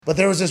But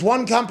there was this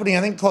one company,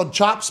 I think, called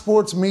Chop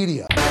Sports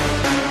Media.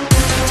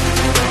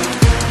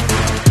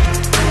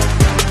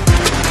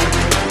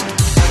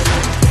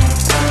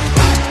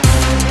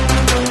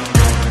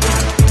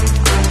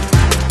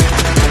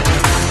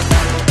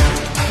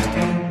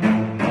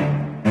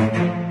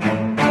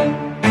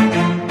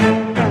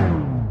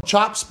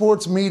 Chop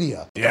Sports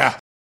Media. Yeah.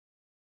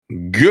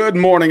 Good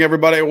morning,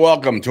 everybody.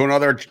 Welcome to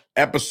another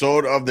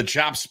episode of the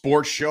Chop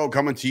Sports Show,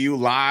 coming to you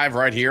live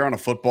right here on a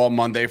football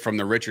Monday from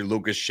the Richard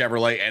Lucas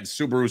Chevrolet and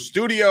Subaru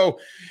studio.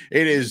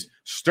 It is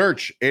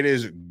Sturch. It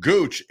is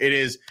Gooch. It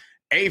is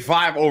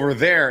A5 over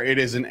there. It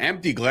is an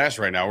empty glass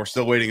right now. We're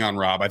still waiting on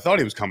Rob. I thought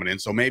he was coming in,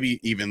 so maybe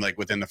even like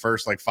within the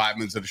first 5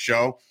 minutes of the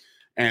show,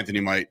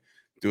 Anthony might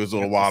do his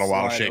little waddle,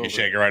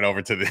 shake it right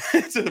over to the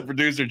to the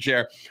producer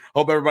chair.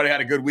 Hope everybody had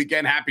a good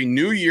weekend. Happy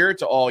New Year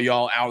to all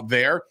y'all out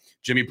there.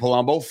 Jimmy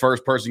Palumbo,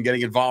 first person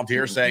getting involved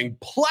here, saying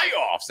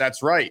playoffs.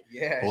 That's right.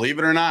 Yeah. Believe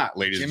it or not,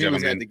 ladies and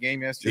gentlemen. Jimmy was at the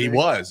game yesterday. He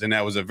was, and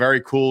that was a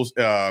very cool,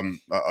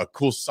 a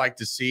cool sight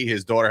to see.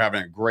 His daughter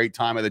having a great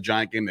time at the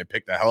Giant game. They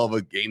picked a hell of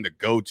a game to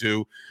go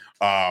to.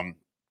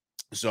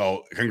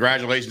 So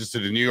congratulations to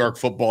the New York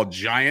Football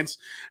Giants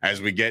as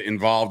we get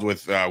involved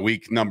with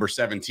week number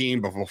 17.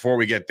 But before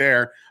we get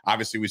there,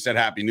 obviously we said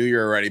Happy New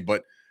Year already,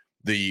 but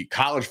the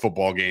college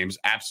football games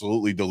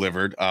absolutely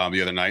delivered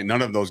the other night.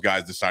 None of those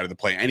guys decided to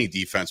play any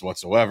defense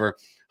whatsoever.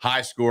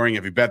 High scoring.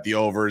 If you bet the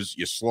overs,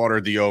 you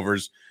slaughtered the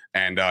overs,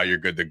 and you're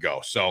good to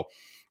go. So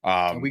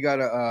we got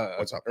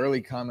a early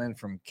comment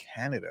from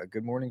Canada.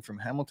 Good morning from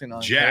Hamilton,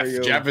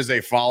 Ontario. Jeff is a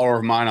follower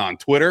of mine on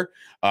Twitter.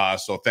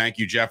 So thank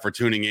you, Jeff, for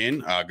tuning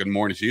in. Good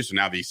morning to you. So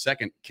now the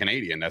second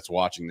Canadian that's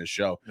watching this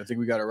show. I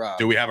think we got a Rob.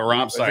 Do we have a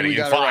Rob sighting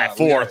in 5,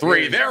 4,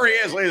 3? There he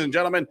is, ladies and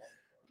gentlemen.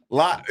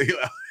 You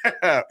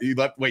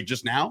left. Wait,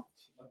 just now?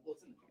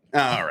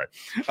 All right.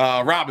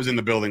 Rob is in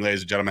the building,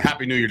 ladies and gentlemen.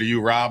 Happy New Year to you,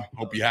 Rob.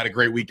 Hope you had a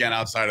great weekend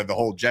outside of the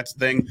whole Jets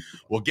thing.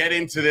 We'll get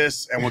into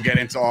this, and we'll get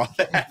into all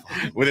that.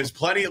 With his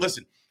plenty.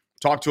 Listen,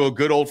 talked to a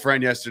good old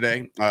friend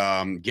yesterday,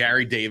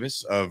 Gary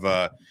Davis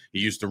he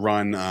used to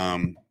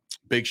run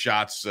Big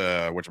Shots,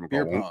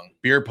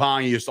 beer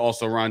pong. He used to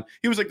also run.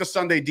 He was like the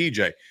Sunday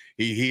DJ.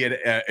 He had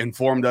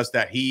informed us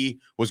that he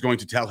was going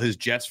to tell his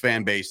Jets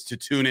fan base to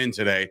tune in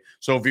today.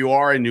 So if you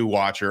are a new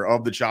watcher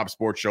of the Chop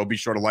Sports Show, be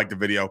sure to like the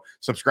video,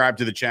 subscribe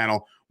to the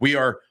channel. We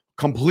are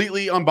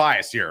completely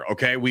unbiased here,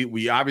 okay?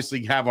 We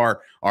obviously have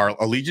our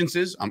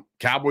allegiances.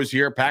 Cowboys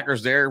here,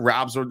 Packers there.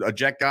 Rob's a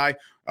Jet guy.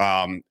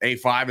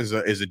 A5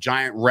 is a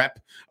Giant rep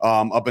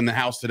up in the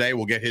house today.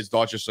 We'll get his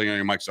thoughts, just so you know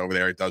your mic's over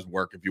there. It does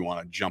work if you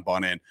want to jump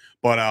on in.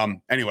 But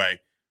anyway,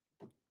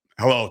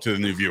 hello to the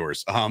new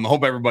viewers.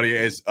 Hope everybody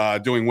is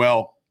doing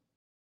well.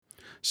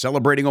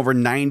 Celebrating over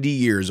 90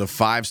 years of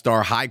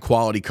 5-star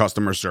high-quality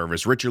customer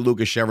service, Richard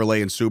Lucas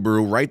Chevrolet and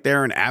Subaru right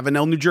there in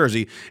Avenel, New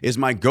Jersey is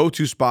my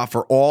go-to spot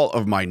for all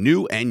of my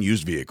new and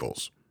used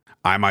vehicles.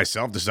 I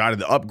myself decided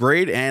to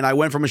upgrade, and I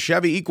went from a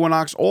Chevy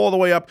Equinox all the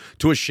way up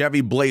to a Chevy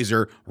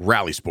Blazer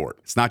Rally Sport.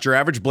 It's not your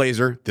average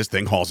Blazer. This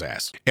thing hauls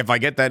ass. If I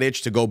get that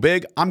itch to go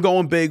big, I'm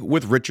going big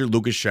with Richard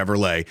Lucas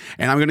Chevrolet,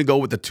 and I'm going to go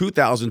with the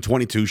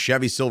 2022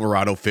 Chevy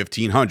Silverado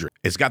 1500.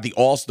 It's got the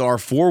all-star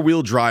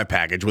 4-wheel drive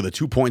package with a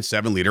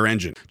 2.7-liter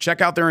engine.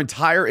 Check out their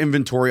entire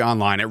inventory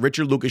online at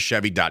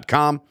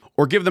richardlucaschevy.com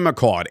or give them a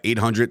call at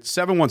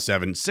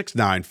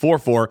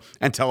 800-717-6944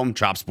 and tell them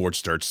Chop Sports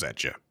Sturch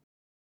sent you.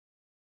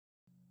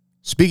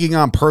 Speaking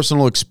on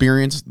personal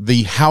experience,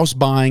 the house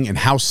buying and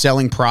house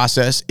selling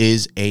process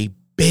is a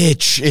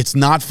bitch. It's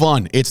not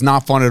fun. It's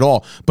not fun at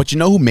all. But you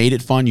know who made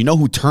it fun? You know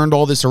who turned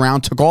all this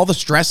around, took all the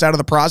stress out of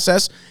the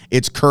process?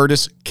 It's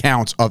Curtis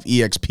Counts of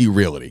eXp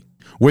Realty.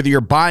 Whether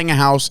you're buying a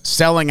house,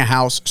 selling a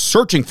house,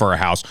 searching for a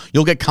house,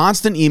 you'll get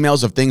constant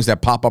emails of things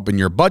that pop up in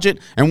your budget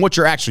and what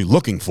you're actually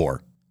looking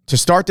for. To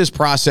start this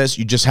process,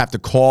 you just have to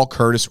call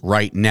Curtis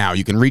right now.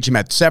 You can reach him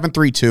at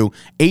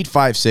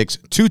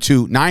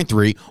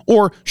 732-856-2293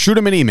 or shoot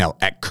him an email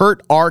at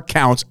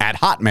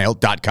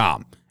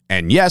kurtrcounts@hotmail.com.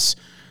 And yes,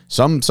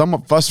 some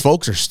of us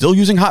folks are still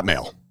using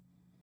Hotmail.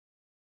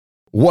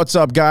 What's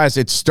up, guys?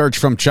 It's Sturch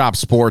from Chop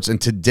Sports, and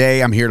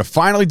today I'm here to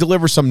finally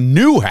deliver some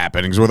new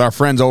happenings with our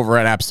friends over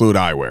at Absolute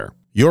Eyewear.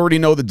 You already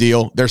know the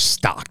deal. They're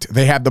stocked.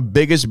 They have the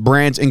biggest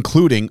brands,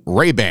 including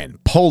Ray-Ban,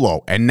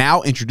 Polo, and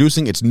now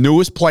introducing its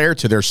newest player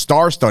to their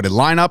star-studded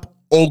lineup,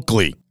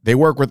 Oakley. They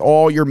work with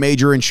all your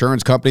major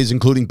insurance companies,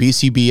 including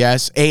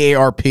BCBS,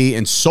 AARP,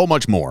 and so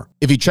much more.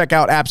 If you check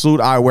out Absolute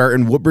Eyewear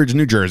in Woodbridge,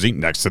 New Jersey,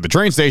 next to the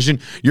train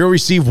station, you'll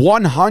receive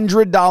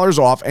 $100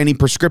 off any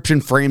prescription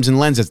frames and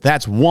lenses.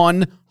 That's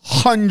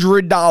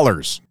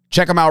 $100.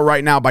 Check them out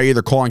right now by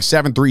either calling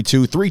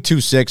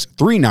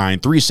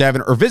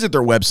 732-326-3937 or visit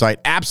their website,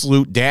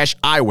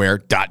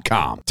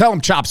 absolute-eyewear.com. Tell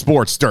them Chop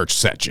Sports Sturch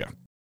sent you.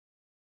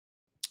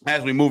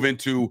 As we move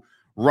into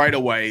right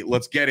away,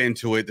 let's get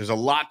into it. There's a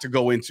lot to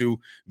go into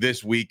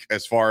this week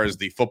as far as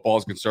the football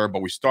is concerned,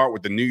 but we start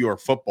with the New York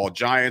Football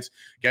Giants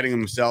getting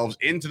themselves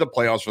into the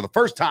playoffs for the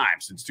first time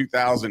since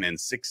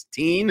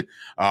 2016.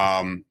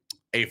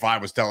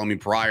 A5 was telling me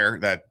prior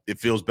that it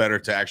feels better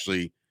to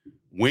actually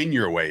win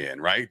your way in,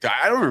 right?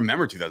 I don't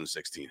remember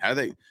 2016.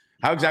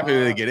 How exactly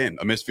did they get in?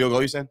 A missed field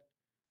goal, you said?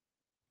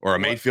 Or a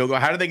made field goal?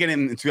 How did they get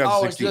in 2016?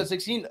 Oh, in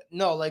 2016?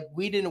 No, like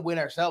we didn't win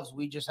ourselves.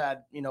 We just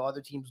had,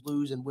 other teams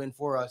lose and win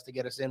for us to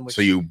get us in.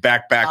 So you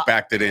backed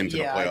it into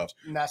the playoffs.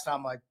 And that's not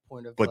my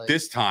point of. But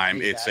this time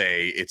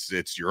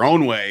it's your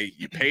own way.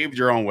 You paved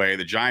your own way.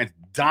 The Giants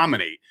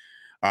dominate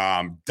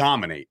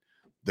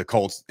the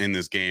Colts in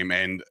this game,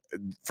 and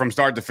from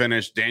start to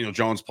finish, Daniel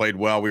Jones played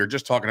well. We were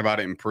just talking about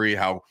it in pre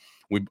how.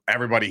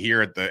 Everybody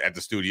here at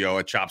the studio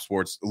at Chop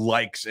Sports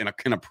likes and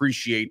can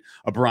appreciate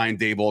a Brian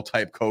Daboll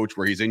type coach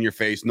where he's in your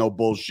face, no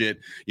bullshit.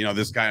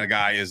 This kind of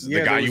guy is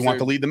the guy you want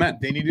to lead the men.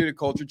 They needed a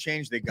culture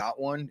change. They got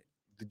one.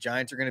 The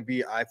Giants are going to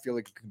be, I feel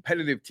like, a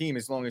competitive team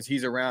as long as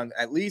he's around.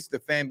 At least the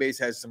fan base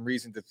has some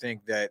reason to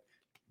think that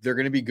they're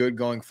going to be good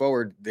going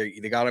forward. They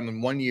got him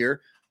in 1 year,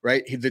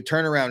 right? The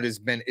turnaround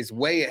is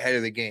way ahead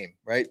of the game,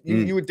 right?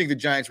 You would think the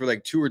Giants were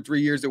like 2 or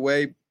 3 years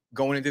away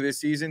going into this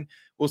season.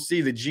 We'll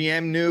see. The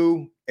GM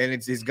knew, and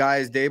it's his guy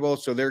is Daboll,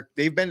 so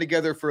they've been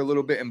together for a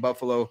little bit in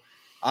Buffalo.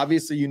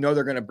 Obviously,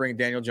 they're going to bring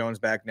Daniel Jones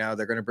back now.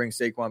 They're going to bring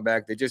Saquon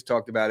back. They just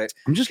talked about it.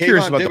 I'm just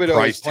curious about the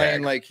price tag.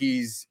 Playing like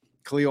he's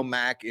Khalil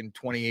Mack in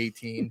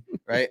 2018,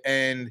 right?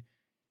 And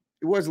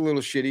it was a little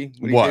shitty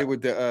what he did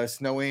with the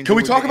snow angel.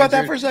 Can we talk about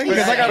that for a second?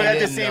 Because at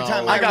the same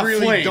time, I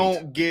really flamed.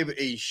 Don't give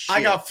a shit.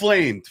 I got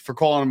flamed for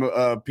calling him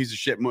a piece of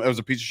shit. It was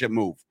a piece of shit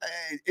move.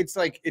 It's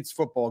like it's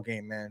football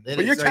game, man.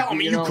 But you're telling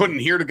me you couldn't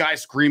hear the guy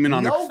screaming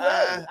on the.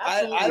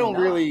 I don't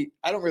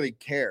really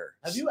care.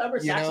 Have you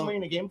ever sacked somebody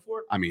in a game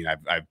before? I mean,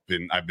 I've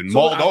been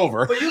mauled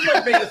over. But you've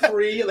like made a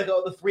three, like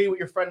the three with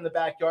your friend in the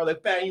backyard,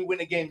 like bang, you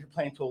win a game. You're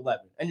playing to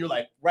 11, and you're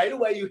like right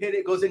away you hit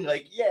it, goes in, you're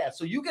like yeah.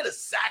 So you get a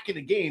sack in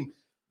a game.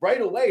 Right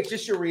away, it's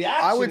just your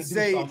reaction. I would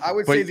say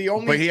the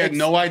only. But he had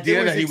no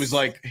idea that he was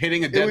like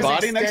hitting a dead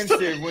body next to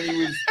him when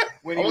he was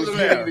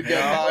hitting the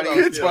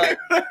dead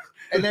body.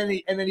 And then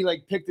he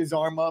like picked his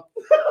arm up,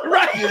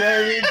 right? You know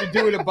what I mean, to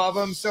do it above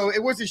him. So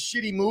it was a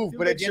shitty move.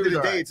 But at the end of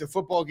the day, it's a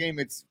football game.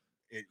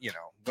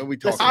 When we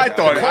talk. I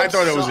thought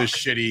it was a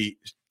shitty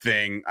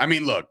thing. I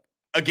mean, look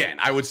again.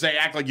 I would say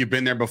act like you've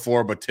been there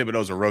before, but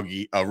Thibodeau's a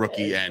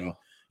rookie, and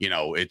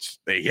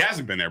he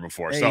hasn't been there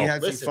before. So he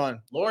had some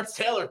fun. Lawrence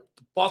Taylor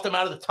bought them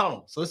out of the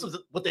tunnel. So this was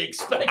what they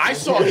expected. I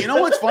saw,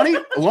 what's funny?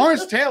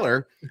 Lawrence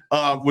Taylor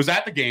was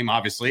at the game,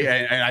 obviously,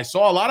 and I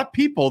saw a lot of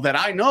people that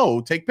I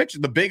know take pictures.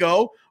 The Big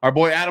O, our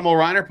boy Adam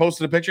O'Reiner,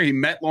 posted a picture. He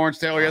met Lawrence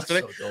Taylor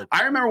yesterday. So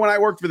I remember when I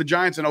worked for the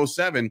Giants in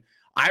 2007,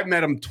 I've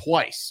met him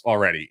twice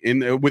already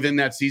within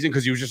that season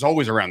because he was just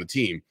always around the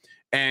team.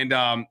 And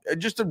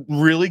just a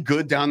really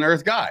good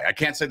down-to-earth guy. I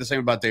can't say the same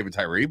about David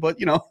Tyree, but,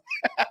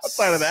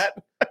 outside of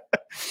that.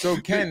 So,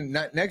 Ken,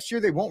 next year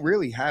they won't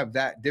really have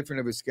that different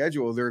of a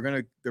schedule.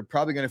 They're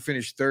probably going to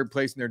finish third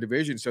place in their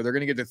division, so they're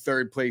going to get the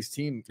third place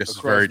team this across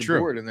is very the true.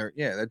 board. And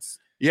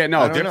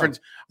different.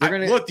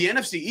 Look, the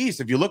NFC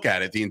East, if you look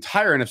at it, the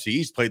entire NFC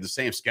East played the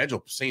same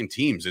schedule, same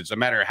teams. It's a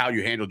matter of how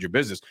you handled your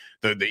business.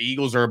 The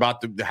Eagles are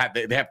about to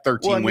have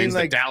 13 wins.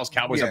 The Dallas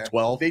Cowboys have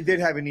 12. They did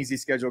have an easy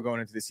schedule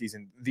going into the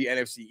season, the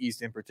NFC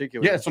East in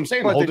particular. Yeah, that's what I'm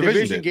saying. But the whole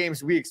division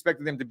games, we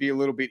expected them to be a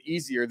little bit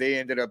easier. They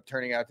ended up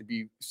turning out to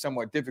be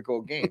somewhat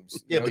difficult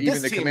games. But even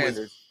this the team Commanders.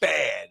 was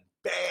bad.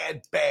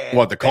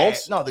 What, the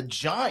Colts? No, the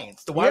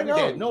Giants. The wide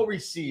receiver, no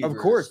receivers. Of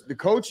course, the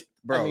coach,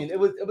 bro. I mean, it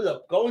was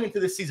going into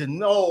the season.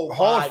 No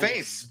Hall of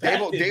Fame.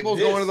 Daboll's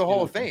going to the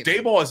Hall of Fame.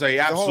 Daboll is a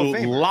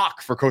absolute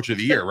lock for Coach of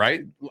the Year,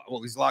 right?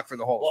 Well, he's locked for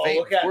the Hall of Fame.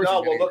 Look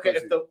at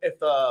if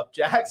the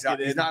Jags get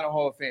in. He's not a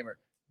Hall of Famer,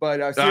 but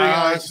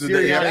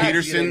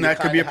Peterson. That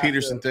could be a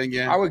Peterson thing.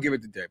 Yeah, I would give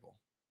it to Daboll.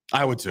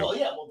 I would too.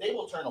 They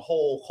will turn a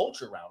whole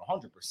culture around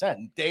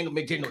 100%.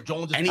 Daniel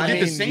Jones, and he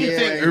did the same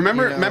thing.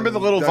 Remember the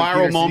little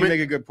viral moment? You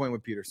make a good point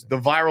with Peterson. The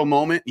viral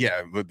moment,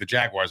 the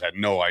Jaguars had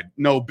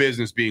no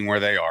business being where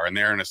they are, and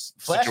they're in a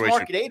Flash situation.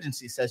 Market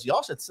Agency says you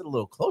all should sit a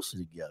little closer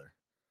together.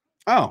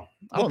 Oh,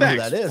 I don't know who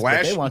that is. Flash.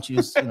 But they want you.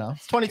 It's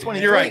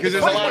 2023. You're right, because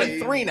there's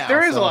 2023 now.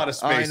 There is a lot of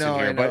space in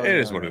here, but it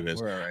is what it is.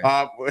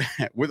 Right.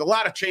 With a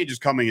lot of changes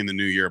coming in the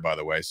new year, by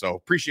the way. So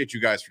appreciate you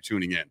guys for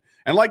tuning in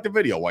and like the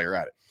video while you're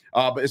at it.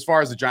 But as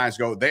far as the Giants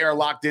go, they are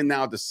locked in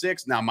now at the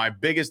 6th. Now, my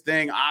biggest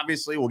thing,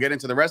 obviously, we'll get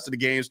into the rest of the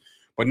games,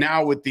 but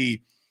now with the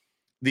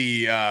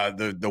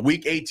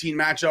Week 18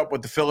 matchup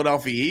with the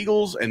Philadelphia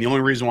Eagles, and the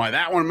only reason why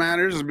that one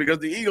matters is because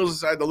the Eagles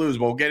decided to lose.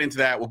 But we'll get into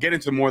that. We'll get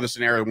into more of the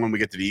scenario when we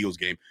get to the Eagles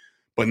game.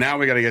 But now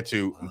we got to get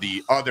to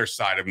the other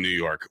side of New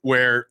York,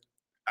 where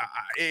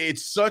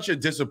it's such a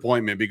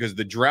disappointment because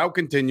the drought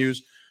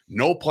continues.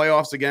 No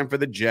playoffs again for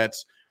the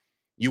Jets.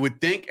 You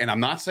would think, and I'm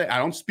not saying, I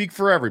don't speak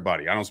for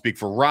everybody. I don't speak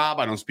for Rob.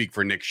 I don't speak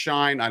for Nick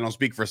Shine. I don't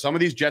speak for some of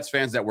these Jets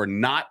fans that were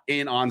not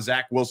in on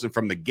Zach Wilson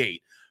from the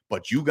gate.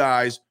 But you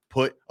guys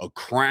put a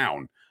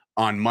crown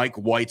on Mike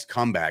White's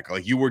comeback.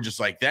 Like you were just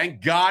like,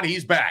 thank God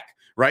he's back,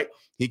 right?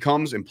 He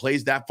comes and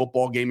plays that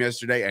football game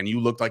yesterday, and you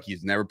looked like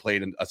he's never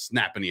played a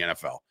snap in the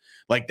NFL.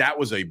 Like that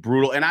was a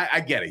brutal, and I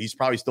get it. He's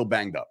probably still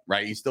banged up,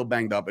 right? He's still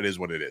banged up. It is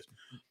what it is.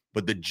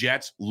 But the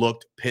Jets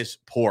looked piss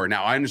poor.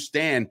 Now, I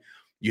understand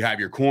You have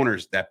your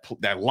corners that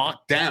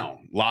lock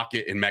down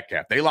Lockett and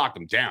Metcalf. They locked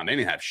them down. They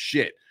didn't have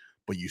shit.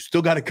 But you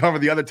still got to cover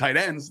the other tight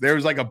ends. There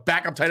was like a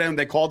backup tight end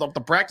they called up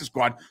the practice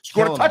squad,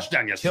 scored a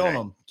touchdown yesterday. Killing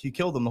them. He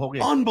killed them the whole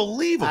game.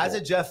 Unbelievable. As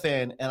a Jet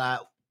fan, and I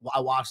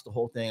watched the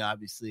whole thing,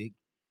 obviously,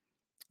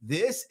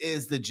 this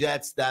is the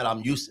Jets that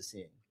I'm used to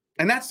seeing.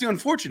 And that's the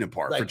unfortunate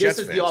part for Like, Jets this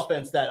is fans. the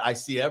offense that I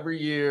see every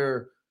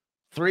year.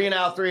 3 and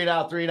out, 3 and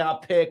out, 3 and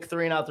out, pick,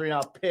 3 and out, 3 and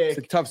out, pick. It's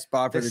a tough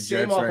spot for The the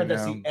same Jets right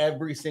offense I now. see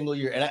every single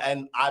year.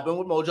 And I've been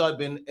with Mojo. I've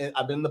been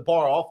in the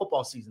bar all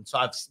football season. So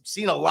I've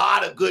seen a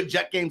lot of good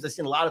Jet games. I've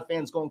seen a lot of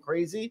fans going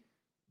crazy.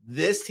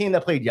 This team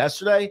that played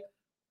yesterday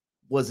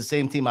was the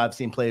same team I've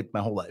seen play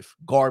my whole life.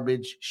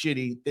 Garbage,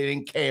 shitty. They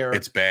didn't care.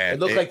 It's bad. It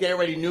looked like they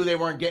already knew they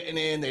weren't getting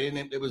in. They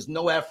didn't. There was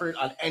no effort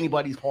on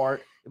anybody's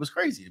part. It was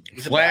crazy. It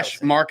was Flash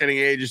embarrassing. marketing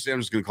agency.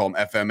 I'm just going to call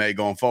them FMA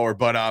going forward.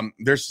 But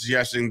they're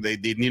suggesting they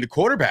need a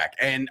quarterback.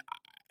 And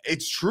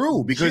it's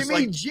true because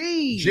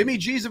Jimmy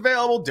G's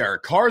available.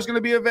 Derek Carr is going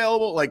to be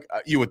available. Like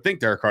you would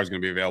think Derek Carr is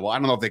going to be available. I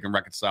don't know if they can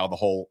reconcile the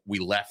whole we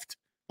left.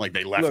 Like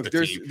they left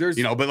the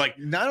team. But like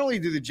not only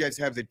do the Jets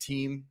have the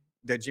team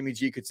that Jimmy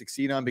G could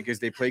succeed on because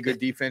they play good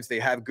defense, they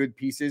have good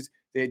pieces.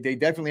 They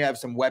definitely have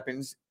some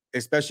weapons,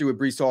 especially with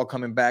Breece Hall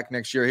coming back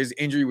next year. His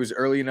injury was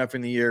early enough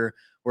in the year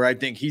where I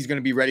think he's going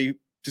to be ready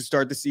to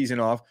start the season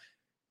off.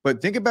 But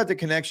think about the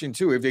connection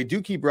too. If they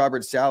do keep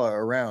Robert Saleh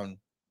around,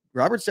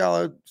 Robert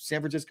Saleh,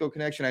 San Francisco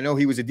connection. I know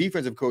he was a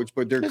defensive coach,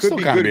 but there could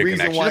be good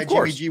reason why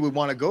Jimmy G would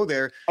want to go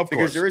there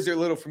because there is a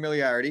little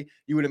familiarity.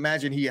 You would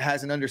imagine he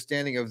has an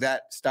understanding of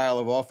that style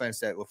of offense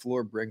that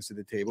LaFleur brings to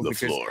the table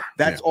because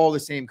that's all the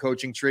same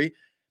coaching tree.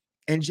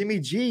 And Jimmy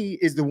G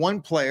is the one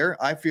player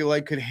I feel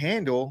like could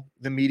handle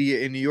the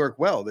media in New York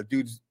well. The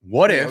dude's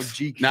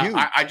GQ.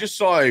 Now I just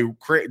saw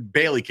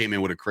Bailey came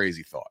in with a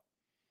crazy thought.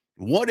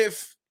 What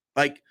if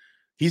like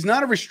he's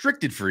not a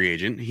restricted free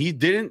agent? He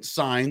didn't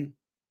sign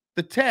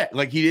the tech.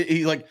 Like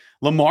he like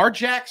Lamar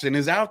Jackson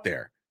is out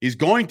there. He's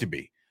going to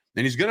be.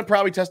 And he's going to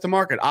probably test the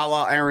market a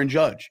la Aaron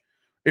Judge.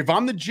 If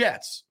I'm the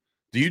Jets,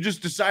 do you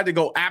just decide to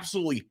go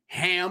absolutely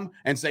ham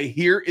and say,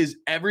 here is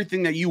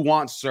everything that you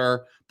want,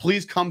 sir.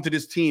 Please come to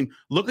this team.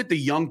 Look at the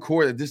young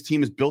core that this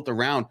team is built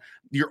around.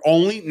 You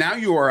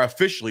are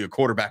officially a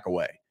quarterback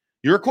away.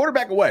 You're a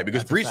quarterback away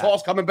because Breece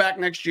Hall's coming back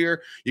next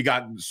year. You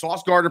got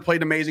Sauce Gardner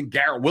played amazing.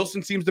 Garrett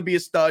Wilson seems to be a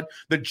stud.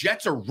 The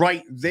Jets are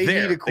right there.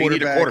 They need a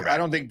quarterback. I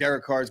don't think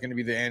Derek Carr is going to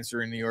be the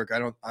answer in New York. I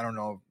don't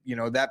know. You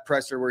know, that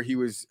presser where he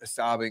was a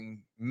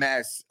sobbing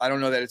mess, I don't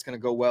know that it's going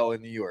to go well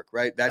in New York,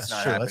 right? That's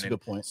not true. happening. That's a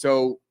good point.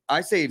 So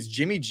I say it's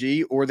Jimmy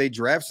G or they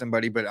draft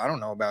somebody, but I don't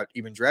know about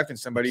even drafting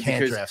somebody.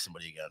 Can't draft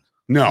somebody again.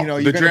 No, you know,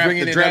 you're going to bring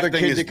in another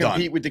thing kid is to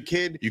compete done. with the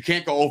kid. You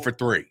can't go 0 for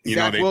 3. You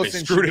Zach know, they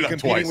Wilson screwed should it be up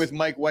competing twice. with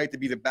Mike White to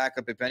be the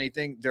backup, if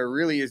anything. There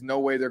really is no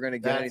way they're going to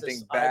get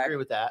anything I back. agree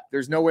with that.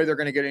 There's no way they're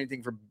going to get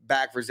anything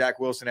back for Zach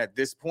Wilson at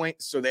this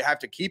point. So they have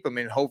to keep him,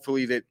 and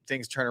hopefully that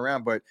things turn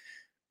around. But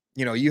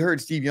you know, you heard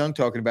Steve Young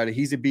talking about it.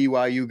 He's a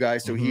BYU guy,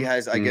 so he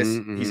has, I guess,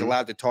 he's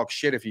allowed to talk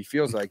shit if he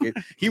feels like it.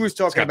 He was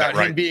talking about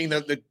him being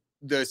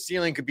the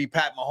ceiling could be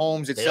Pat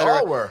Mahomes, They etc.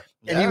 all were.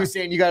 And he was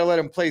saying you got to let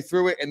him play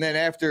through it. And then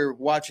after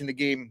watching the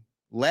game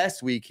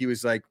last week, he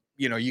was like,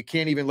 you know, you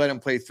can't even let him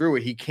play through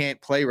it. He can't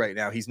play right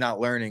now. He's not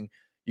learning.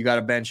 You got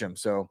to bench him.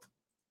 So,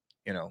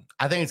 you know,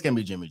 I think it's going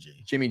to be Jimmy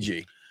G. Jimmy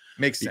G.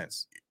 Makes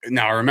sense.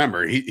 Now,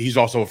 remember, he's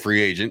also a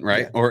free agent,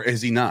 right? Yeah. Or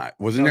is he not?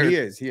 Wasn't there? He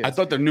is. I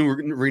thought the new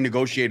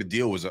renegotiated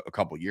deal was a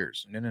couple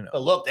years. No.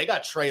 But look, they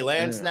got Trey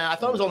Lance now. I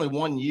thought it was only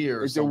 1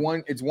 year. It's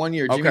 1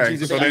 year. Okay,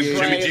 G's so then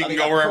Jimmy G can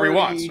go wherever he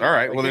wants. All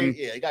right, well then,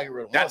 you got to get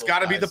rid of that's got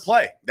to be the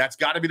play. That's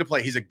got to be the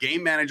play. He's a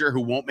game manager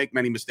who won't make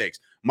many mistakes.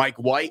 Mike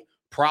White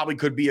probably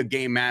could be a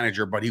game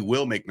manager, but he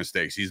will make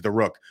mistakes. He's the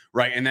rook,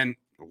 right? And then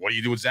what do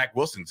you do with Zach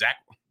Wilson? Can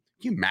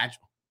you imagine?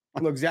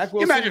 Look, Zach Can you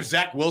Wilson. imagine if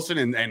Zach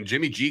Wilson and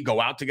Jimmy G go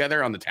out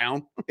together on the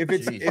town? If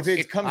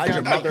it comes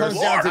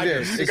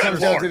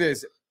down to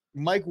this,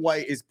 Mike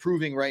White is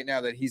proving right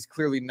now that he's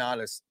clearly not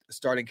a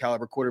starting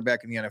caliber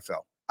quarterback in the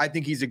NFL. I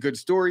think he's a good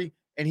story,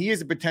 and he is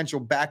a potential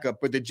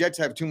backup, but the Jets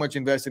have too much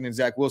invested in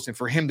Zach Wilson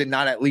for him to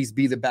not at least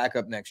be the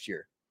backup next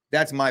year.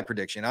 That's my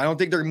prediction. I don't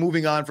think they're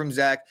moving on from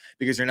Zach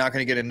because they're not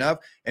going to get enough.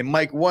 And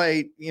Mike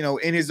White, you know,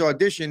 in his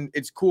audition,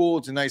 it's cool.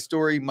 It's a nice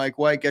story. Mike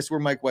White, guess where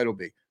Mike White will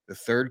be? The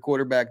third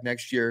quarterback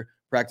next year,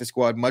 practice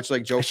squad, much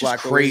like Joe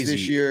Flacco is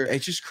this year.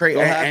 It's just crazy.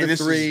 They'll have the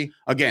this three. Is,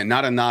 again,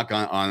 not a knock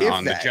on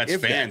the Jets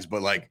fans,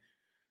 but like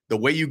the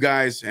way you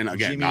guys, and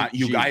again, not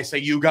you guys say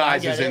you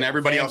guys as in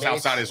everybody else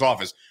outside his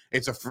office.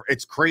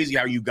 It's crazy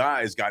how you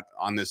guys got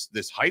on this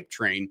hype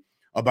train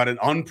about an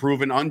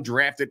unproven,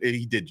 undrafted.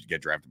 He did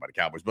get drafted by the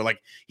Cowboys, but like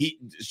he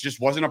just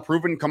wasn't a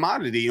proven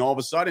commodity. And all of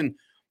a sudden,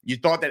 you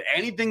thought that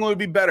anything would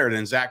be better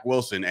than Zach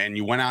Wilson, and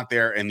you went out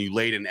there and you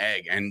laid an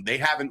egg. And they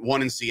haven't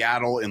won in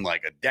Seattle in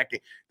like a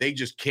decade. They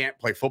just can't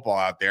play football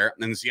out there.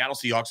 And the Seattle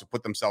Seahawks have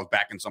put themselves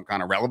back in some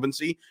kind of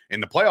relevancy in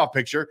the playoff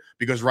picture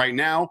because right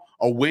now,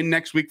 a win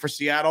next week for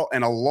Seattle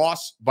and a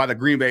loss by the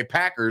Green Bay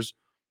Packers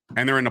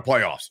and they're in the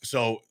playoffs.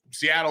 So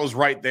Seattle is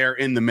right there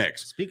in the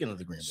mix. Speaking of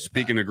the Green Bay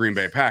Speaking of Green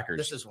Bay Packers,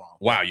 this is wrong.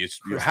 wow,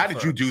 how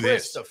did you do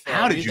this?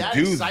 How did you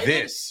do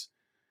this?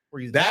 Were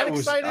you That that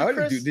was- excited, I would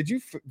Chris? do.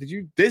 Did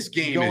you? This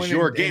game Go is in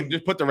your and- game. and-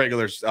 Just put the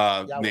regular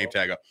name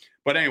tag up.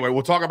 But anyway,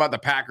 we'll talk about the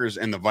Packers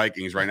and the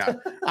Vikings right now.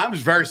 I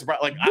was very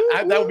surprised. Like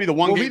that would be the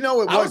one Well, game. we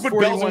know it I would was put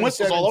bells and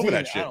whistles all over 41-17.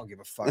 that shit. I don't give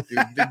a fuck, dude.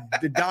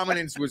 The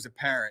dominance was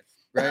apparent,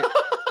 right?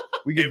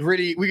 We get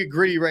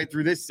gritty right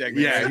through this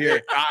segment. Yeah, right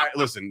here.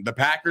 listen, the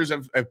Packers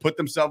have put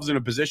themselves in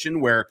a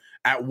position where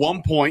at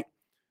one point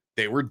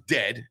they were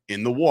dead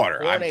in the water.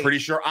 4-8. I'm pretty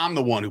sure I'm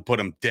the one who put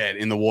them dead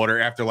in the water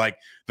after like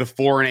the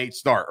 4-8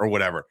 start or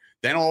whatever.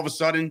 Then all of a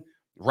sudden,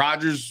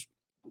 Rodgers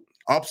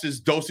ups his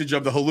dosage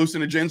of the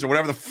hallucinogens or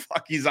whatever the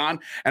fuck he's on,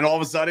 and all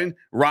of a sudden,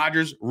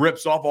 Rodgers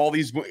rips off all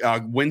these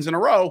wins in a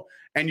row,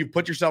 and you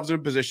put yourselves in a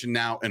position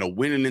now in a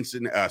win-and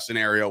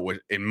scenario. Which,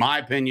 in my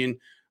opinion,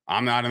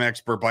 I'm not an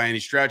expert by any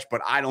stretch,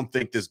 but I don't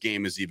think this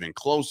game is even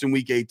close in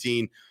Week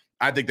 18.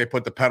 I think they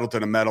put the pedal to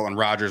the metal, and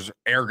Rodgers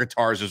air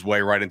guitars his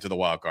way right into the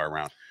wild card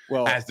round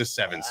Well, as the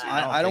 7th seed.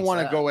 I don't think want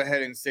to so. go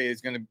ahead and say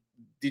it's going to.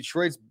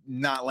 Detroit's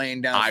not laying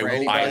down for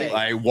anybody.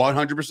 I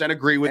 100%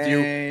 agree with you.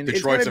 And it's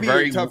Detroit's gonna a be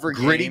very tougher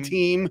gritty game.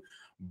 team,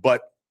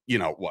 but you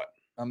know what?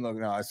 I'm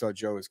looking. No, I saw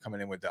Joe is coming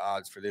in with the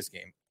odds for this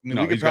game. I mean,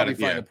 No, we could he's got probably it,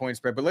 find yeah. the point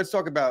spread, but let's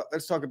talk about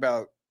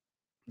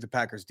the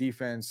Packers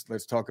defense.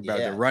 Let's talk about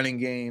Yeah. the running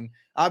game.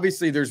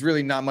 Obviously, there's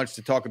really not much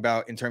to talk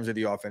about in terms of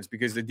the offense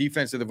because the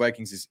defense of the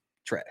Vikings is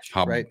trash,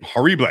 right?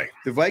 Horrible.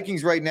 The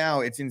Vikings right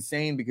now, it's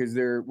insane because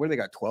they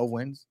got 12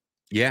 wins.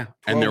 Yeah, 12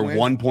 and they're wins.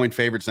 1-point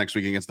favorites next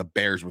week against the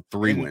Bears with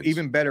 3 And wins.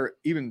 even better,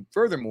 even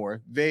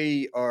furthermore,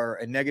 they are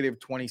a negative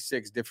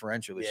 26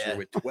 differential this Yeah. year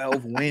with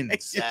 12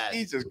 wins. Yeah.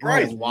 Jesus Bro,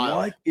 Christ. wild.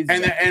 What is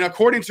And that? and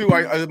according to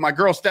my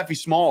girl Steffi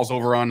Smalls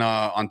over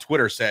on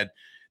Twitter said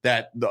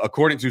that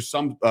according to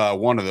some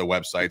one of the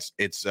websites,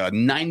 it's a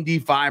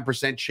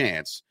 95%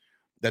 chance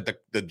that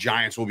the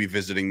Giants will be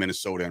visiting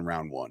Minnesota in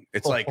round 1.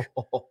 It's like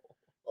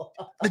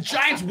the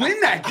Giants win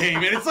that game,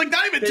 and it's like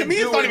not even to me.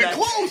 It's not even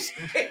close.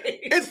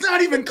 It's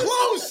not even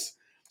close.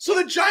 So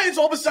the Giants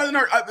all of a sudden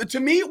are to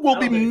me will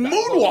be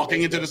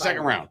moonwalking into the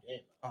second round.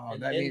 Oh,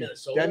 In that means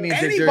Minnesota? that means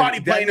Anybody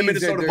that playing the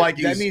means that Minnesota there-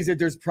 Vikings- That means that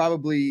there's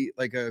probably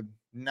like a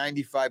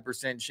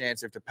 95%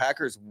 chance if the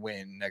Packers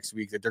win next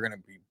week that they're going to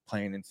be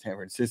playing in San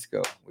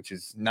Francisco, which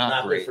is not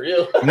Not great. good for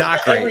you.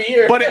 Not great. Every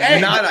year. But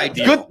hey, Not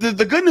ideal.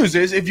 The good news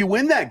is if you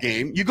win that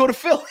game, you go to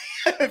Philly.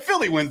 If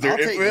Philly wins there. I'll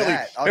If take Philly,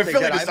 that. I'll if take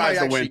Philly that. I might decides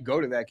to actually win, go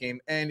to that game.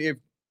 And if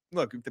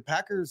the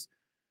Packers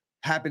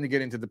happen to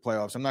get into the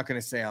playoffs, I'm not going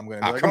to say I'm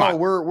going to. come on.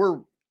 We're.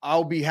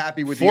 I'll be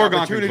happy with the Foregone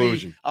opportunity.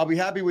 conclusion. I'll be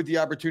happy with the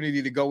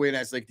opportunity to go in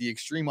as like the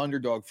extreme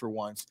underdog for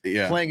once,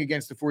 yeah. playing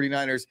against the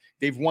 49ers.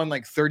 They've won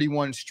like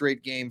 31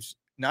 straight games,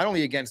 not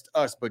only against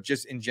us, but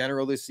just in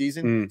general this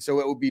season. So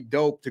it would be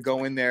dope to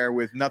go in there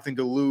with nothing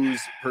to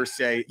lose per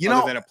se, You other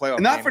know, than a playoff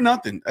Not game, for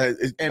nothing.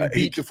 and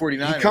beat the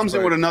 49ers. He comes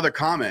in but- with another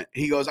comment.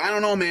 He goes, I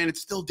don't know, man.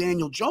 It's still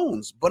Daniel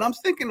Jones. But I'm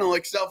thinking of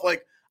like stuff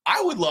like,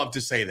 I would love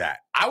to say that.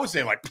 I would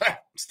say like,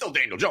 still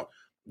Daniel Jones.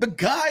 The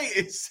guy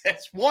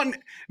has won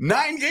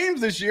 9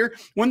 games this year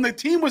when the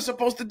team was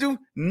supposed to do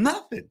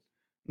nothing.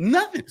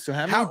 Nothing. So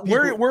how many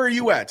Where people- are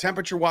you at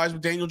temperature wise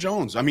with Daniel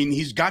Jones? I mean,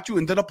 he's got you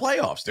into the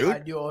playoffs, I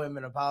dude. do owe him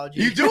an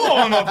apology. You do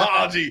owe him an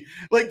apology.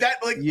 Like that,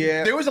 like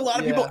Yeah. there was a lot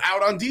of people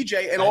out on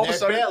DJ, and all of a there's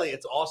sudden, Bailey,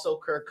 it's also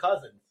Kirk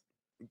Cousins.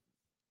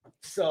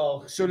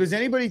 So So does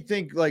anybody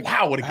think like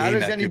wow, what a game how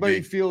does that could anybody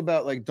be. feel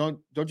about like don't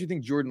you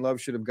think Jordan Love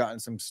should have gotten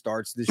some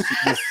starts this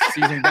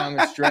season down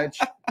the stretch,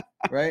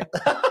 right?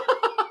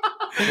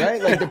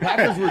 Right, like the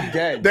Packers were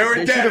dead. They were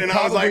should dead, have and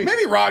I was like,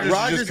 maybe Rodgers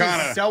Rodgers just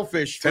kind is of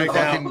selfish for take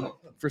out. fucking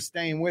for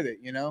staying with it,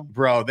 you know.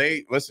 Bro,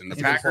 they listen. The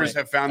That's a good Packers point.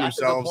 have found That's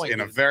a good themselves point,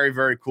 in a dude. very,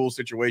 very cool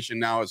situation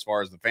now as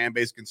far as the fan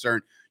base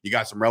concerned. You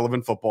got some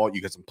relevant football.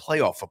 You got some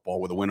playoff football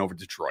with a win over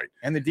Detroit.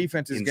 And the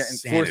defense is getting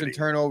Insanity. forcing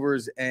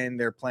turnovers, and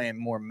they're playing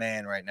more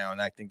man right now.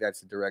 And I think that's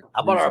the direct.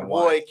 how about our reason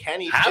why. boy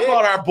Kenny? How Pickett?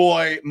 about our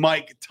boy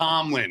Mike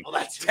Tomlin Oh,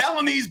 that's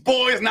telling these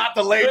boys not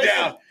to lay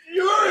down?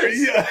 yours.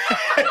 Yeah.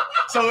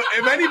 So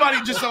if anybody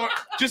so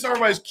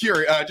everybody's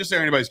curious, just so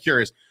anybody's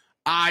curious,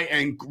 I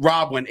and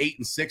Rob went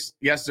 8-6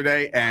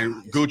 yesterday,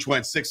 and Gooch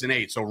went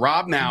 6-8. So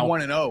Rob now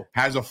 1-0.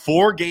 has a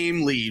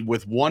 4-game lead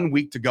with 1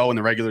 week to go in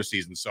the regular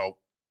season. So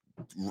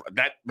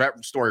that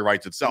story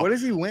writes itself. What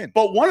does he win?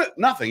 But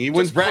nothing. He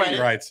wins bragging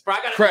credit. rights. Bro, I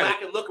got to go Credit.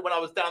 back and look at when I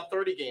was down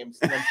 30 games.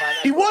 And then find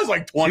out. He was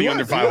like 20 He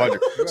under was.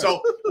 500. Right.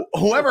 So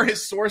whoever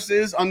his source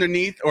is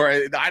underneath, or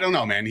I don't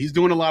know, man, he's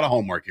doing a lot of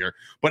homework here.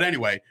 But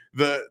anyway,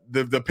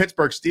 the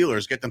Pittsburgh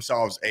Steelers get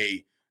themselves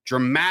a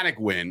dramatic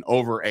win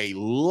over a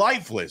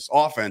lifeless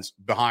offense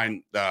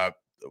behind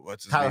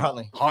what's his Tyler name?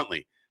 Huntley.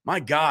 Huntley. My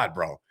God,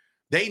 bro.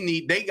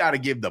 They got to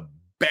give the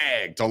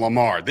bag to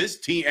Lamar.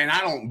 This team, and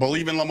I don't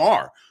believe in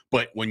Lamar,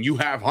 but when you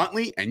have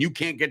Huntley and you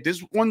can't get this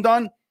one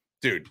done,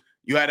 dude,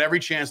 you had every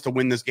chance to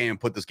win this game and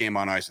put this game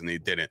on ice, and they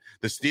didn't.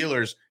 The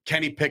Steelers,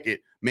 Kenny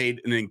Pickett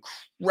made an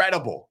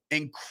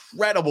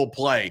incredible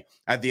play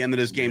at the end of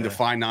this game to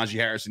find Najee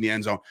Harris in the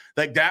end zone.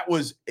 Like that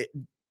was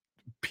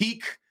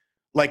peak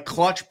like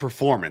clutch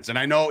performance. And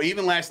I know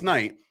even last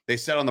night they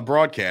said on the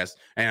broadcast,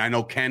 and I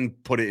know Ken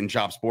put it in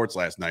Chop Sports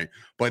last night,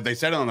 but they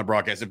said it on the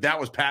broadcast, if that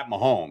was Pat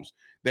Mahomes,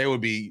 they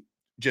would be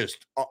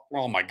just,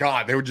 oh my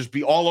God, they would just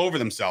be all over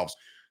themselves.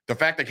 The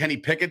fact that Kenny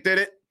Pickett did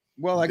it,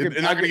 Well, they're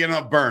not going to get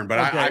enough burn, but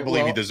okay, I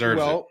believe he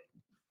deserves it.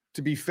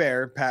 To be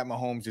fair, Pat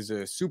Mahomes is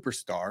a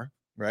superstar,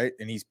 right?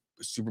 And he's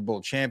a Super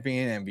Bowl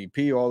champion,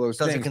 MVP, all those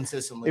Does it things.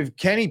 consistently. If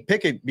Kenny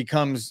Pickett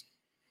becomes,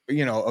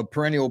 a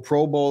perennial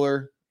Pro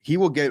Bowler, he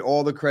will get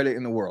all the credit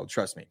in the world.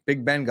 Trust me.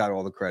 Big Ben got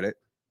all the credit,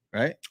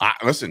 right?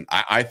 Listen,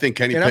 I think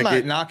Kenny And Pickett. I'm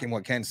not knocking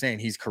what Ken's saying.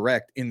 He's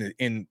correct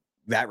in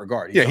that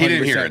regard. Yeah, He's he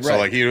didn't hear it. right. So,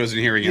 like, he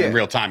wasn't hearing it in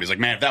real time. He's like,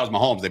 man, if that was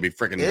Mahomes, they'd be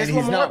freaking. Is he's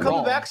Lamar not coming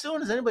wrong. back soon?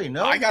 Does anybody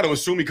know? I got to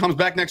assume he comes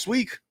back next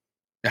week.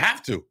 You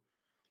have to.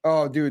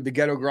 Oh, dude, the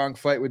Ghetto Gronk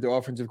fight with the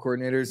offensive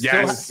coordinators.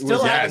 Yes.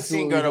 Still haven't yes.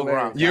 seen Ghetto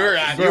Gronk.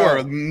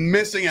 You're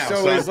missing out.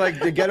 So it's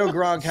like the Ghetto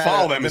Gronk had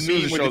Follow them the as soon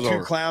as meme the with show's the two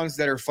over. clowns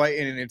that are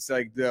fighting, and it's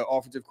like the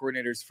offensive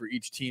coordinators for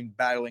each team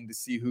battling to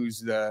see who's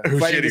Who's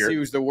fighting to shittier. see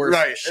who's the worst,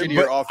 Right. shittier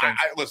But offense.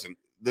 listen,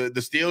 the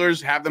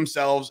Steelers have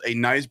themselves a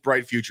nice,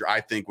 bright future,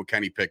 I think, with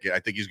Kenny Pickett. I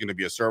think he's going to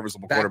be a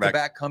serviceable quarterback.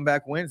 Back-to-back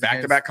comeback wins.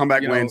 Back-to-back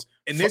comeback wins.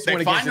 And this They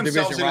one find against the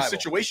themselves division in a rival.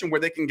 situation where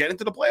they can get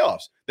into the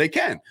playoffs. They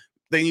can.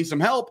 They need some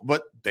help,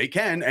 but they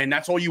can, and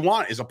that's all you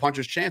want is a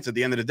puncher's chance at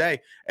the end of the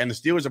day. And the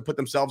Steelers have put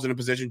themselves in a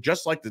position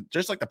just like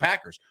the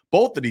Packers.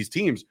 Both of these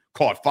teams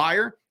caught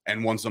fire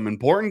and won some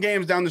important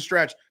games down the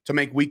stretch to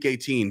make Week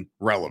 18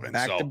 relevant.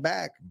 Back so, to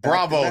back.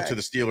 bravo to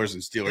the Steelers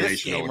and Steeler This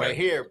Nation game over right there.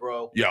 here,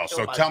 bro. Yo, so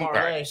Killed my tell me. All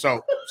parlay. right,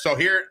 so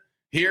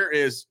here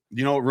is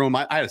what room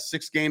I had a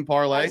 6-game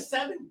parlay.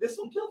 7. This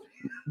one killed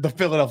me. The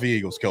Philadelphia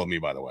Eagles killed me,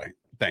 by the way.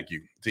 Thank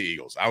you to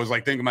Eagles. I was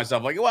like thinking to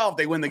myself, like, well, if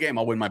they win the game,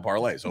 I'll win my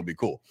parlay, so it'll be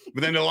cool.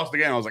 But then they lost the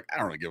game. I was like, I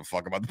don't really give a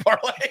fuck about the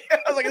parlay. I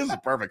was like, this is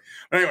perfect.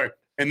 But anyway,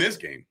 in this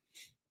game,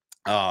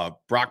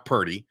 Brock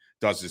Purdy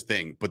does his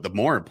thing, but the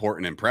more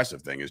important,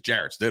 impressive thing is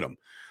Jarrett Stidham.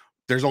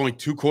 There's only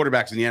 2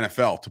 quarterbacks in the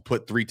NFL to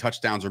put 3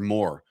 touchdowns or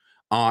more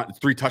on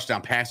 3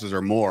 touchdown passes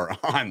or more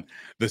on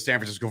the San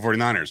Francisco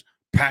 49ers.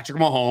 Patrick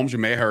Mahomes, you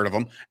may have heard of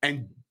him,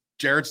 and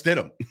Jarrett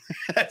Stidham.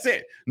 That's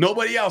it.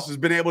 Nobody else has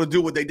been able to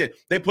do what they did.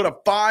 They put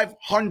up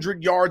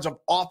 500 yards of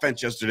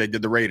offense yesterday,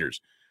 did the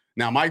Raiders.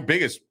 Now, my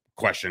biggest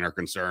question or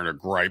concern or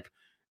gripe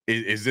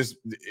is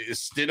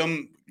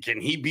Stidham, can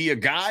he be a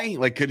guy?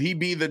 Like, could he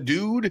be the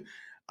dude?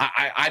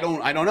 I don't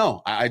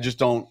know. I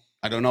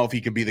don't know if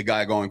he could be the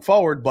guy going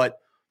forward, but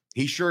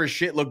he sure as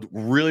shit looked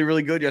really,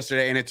 really good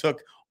yesterday. And it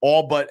took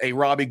all but a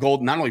Robbie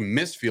Gould, not only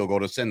missed field goal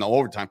to send the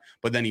overtime,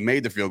 but then he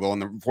made the field goal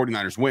and the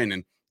 49ers win.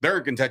 And they're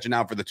in contention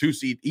now for the 2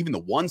 seed, even the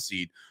 1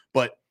 seed.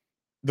 But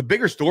the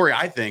bigger story,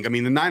 I think,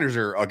 the Niners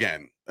are,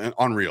 again,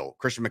 unreal.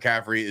 Christian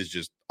McCaffrey is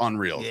just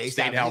unreal. Yeah,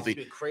 Stayed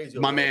healthy. Crazy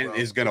My man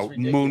is going to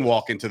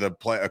moonwalk into the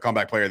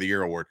Comeback Player of the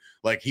Year award.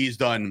 Like, he's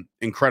done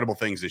incredible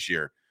things this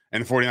year.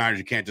 And the 49ers,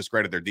 you can't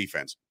discredit their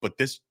defense. But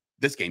this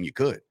game, you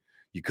could.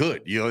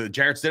 Jarrett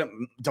Stidham,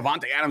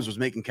 Devontae Adams was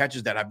making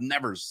catches that I've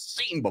never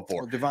seen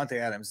before. Well, Devontae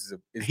Adams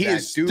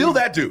is still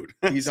that dude.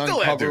 He's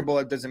still that dude.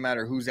 uncoverable. It doesn't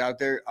matter who's out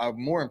there. I'm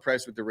more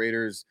impressed with the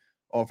Raiders'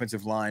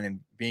 offensive line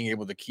and being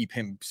able to keep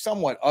him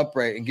somewhat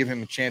upright and give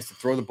him a chance to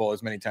throw the ball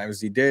as many times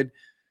as he did.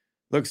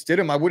 Look,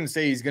 Stidham, I wouldn't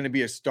say he's going to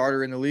be a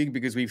starter in the league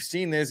because we've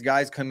seen this.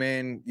 Guys come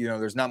in,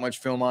 there's not much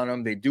film on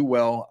them. They do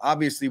well.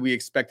 Obviously, we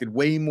expected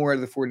way more out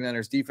of the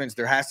 49ers defense.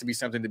 There has to be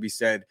something to be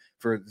said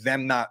for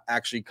them not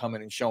actually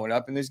coming and showing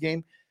up in this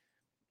game.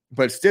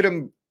 But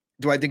Stidham,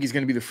 do I think he's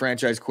going to be the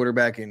franchise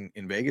quarterback in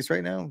Vegas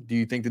right now? Do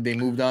you think that they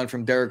moved on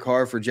from Derek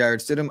Carr for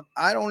Jarrett Stidham?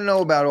 I don't know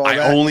about all that.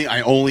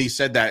 I only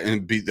said that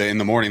in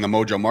the morning, the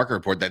Mojo Market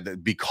report,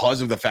 that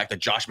because of the fact that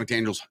Josh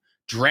McDaniels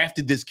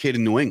drafted this kid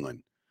in New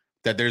England,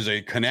 that there's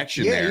a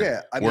connection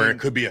there where it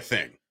could be a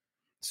thing.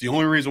 It's the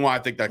only reason why I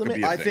think that could be a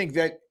thing. I think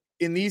that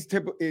in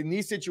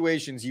these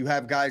situations, you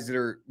have guys that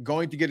are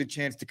going to get a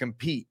chance to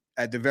compete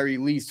at the very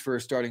least for a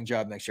starting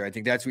job next year. I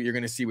think that's what you're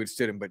going to see with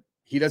Stidham, but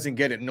he doesn't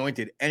get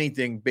anointed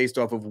anything based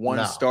off of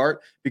one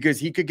start because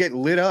he could get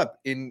lit up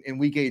in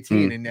week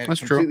 18 and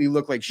completely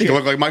look like shit. He could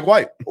look like Mike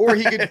White. Or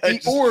he could,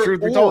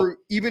 or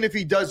even if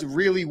he does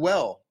really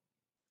well,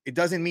 it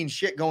doesn't mean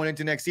shit going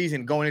into next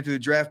season, going into the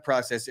draft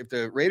process. If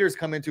the Raiders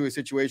come into a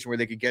situation where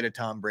they could get a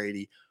Tom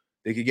Brady,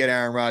 they could get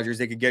Aaron Rodgers,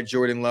 they could get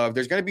Jordan Love,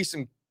 there's going to be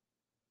some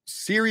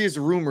serious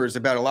rumors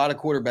about a lot of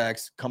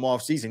quarterbacks come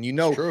off season.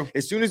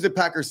 As soon as the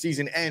Packers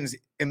season ends,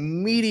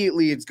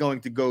 immediately it's going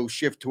to go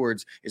shift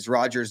towards, is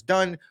Rodgers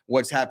done?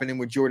 What's happening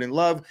with Jordan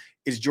Love?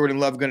 Is Jordan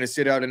Love going to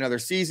sit out another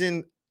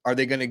season? Are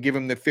they going to give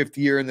him the 5th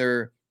year in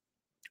their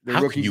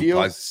rookie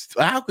deal?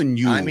 How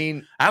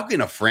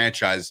can a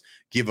franchise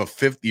give a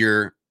 5th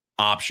year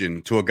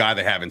option to a guy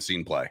they haven't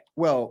seen play?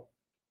 Well,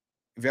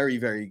 very,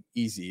 very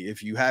easy.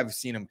 If you have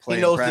seen him play,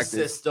 he knows in practice,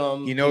 the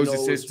system. He knows the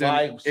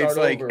system. It's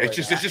like it's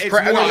just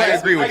I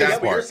agree with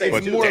that part.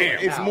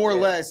 It's more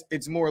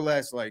or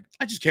less like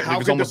I just can't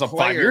believe it's almost up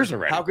 5 years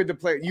already. How could the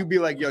player? You'd be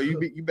like, yo,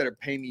 you better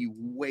pay me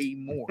way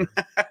more,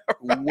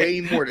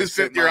 way more to this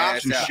 5th year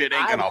option shit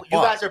ain't gonna. You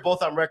guys are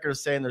both on record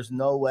saying there's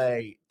no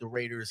way the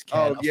Raiders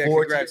can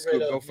afford congrats, to get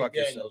rid Scoop. of Go fuck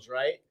McDaniels,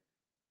 right?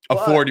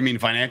 Afford, you mean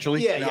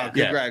financially? Yeah, No, yeah.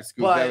 congrats,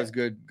 Scoop. But, That was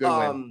good. Good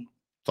win.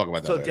 Talk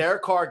about that. So later.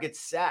 Derek Carr gets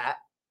sat.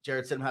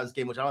 Jared Stidham has a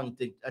game, which I don't even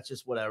think that's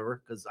just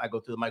whatever because I go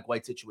through the Mike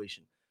White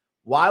situation.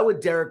 Why would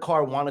Derek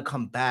Carr want to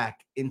come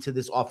back into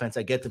this offense?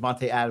 I get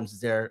Devontae Adams is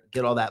there,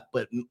 get all that,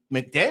 but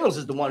McDaniels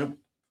is the one who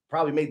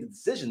probably made the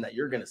decision that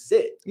you're going to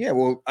sit. Yeah,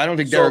 well, I don't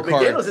think So Derek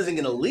Carr. McDaniels isn't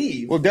going to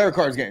leave. Well, Derek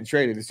Carr is getting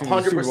traded as soon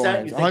as the Super Bowl 100%.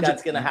 ends. You think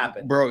that's going to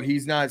happen? Bro,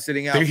 he's not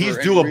sitting out. He's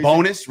for due any a reason.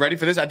 bonus. Ready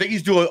for this? I think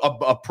he's due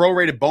a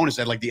prorated bonus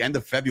at like the end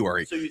of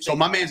February. So, So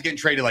my man's getting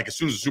traded like as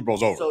soon as the Super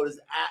Bowl's over. So is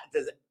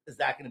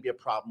that going to be a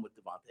problem with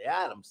Devontae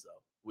Adams, though?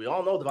 We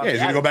all know Devontae Yeah, he's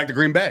going to go Adams. back to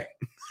Green Bay.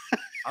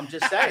 I'm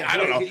just saying. I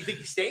don't know. You think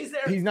he stays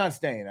there? He's not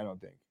staying, I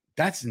don't think.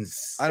 That's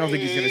insane. I don't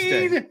think he's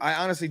going to stay. I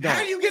honestly don't.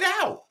 How do you get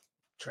out?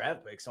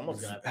 Trav break.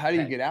 Someone's going to have to How do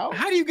you pay. get out?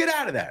 How do you get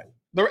out of that?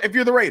 If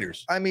you're the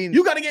Raiders, I mean,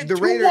 you got to get the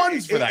two Raiders,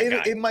 ones for that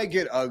guy. it might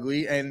get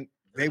ugly, and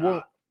they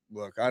won't.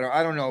 Look, I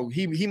don't know.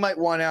 He might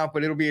want out,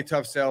 but it'll be a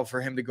tough sell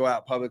for him to go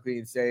out publicly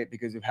and say it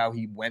because of how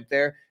he went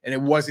there. And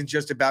it wasn't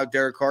just about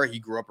Derek Carr. He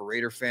grew up a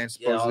Raider fan,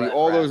 supposedly, that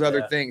all crap, those other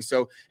yeah. things.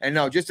 So, and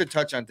no, just to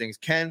touch on things,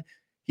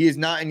 he is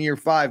not in year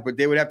 5, but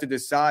they would have to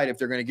decide if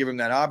they're going to give him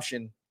that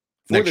option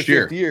for Next the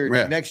 5th year. year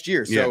Yeah. next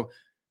year. So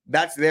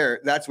Yeah.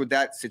 that's what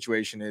that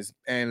situation is.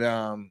 And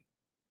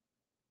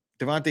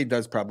Devontae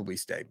does probably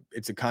stay.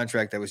 It's a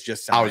contract that was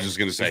just signed. I was just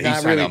going to say It's he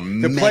not signed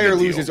really, a the player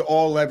mega deal. loses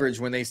all leverage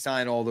when they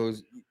sign all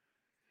those.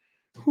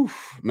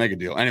 Mega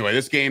deal. Anyway,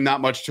 this game,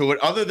 not much to it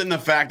other than the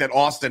fact that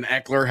Austin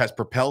Eckler has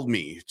propelled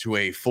me to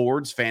a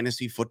Ford's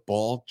Fantasy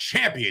Football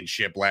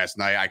Championship last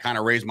night. I kind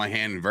of raised my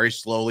hand very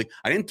slowly.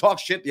 I didn't talk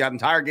shit the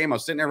entire game. I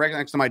was sitting there right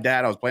next to my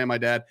dad. I was playing my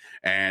dad,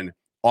 and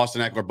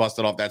Austin Eckler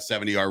busted off that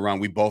 70-yard run.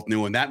 We both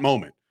knew in that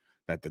moment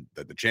that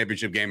the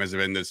championship game has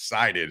been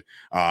decided.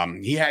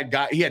 He had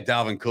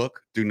Dalvin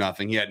Cook do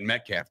nothing. He had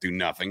Metcalf do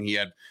nothing. He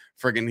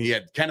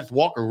had Kenneth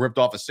Walker ripped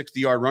off a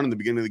 60-yard run in the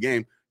beginning of the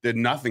game. Did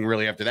nothing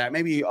really after that.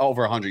 Maybe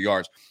over 100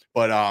 yards.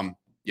 But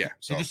yeah.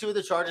 So Did you see what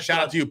the Chargers?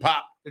 shout out to you,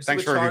 Pop. Did you see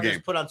Thanks what for a good Chargers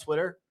game. put on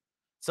Twitter?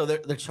 So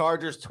the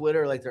Chargers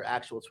Twitter, like their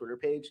actual Twitter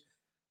page.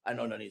 I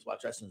know none of these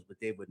watch wrestling, but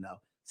Dave would know.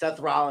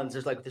 Seth Rollins,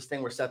 there's like this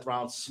thing where Seth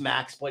Rollins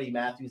smacks Buddy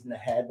Matthews in the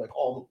head, like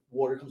all the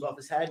water comes off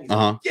his head. And he's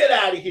like, "Get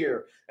out of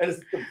here!" And it's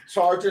the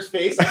Chargers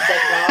face on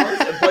Seth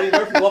Rollins, and Buddy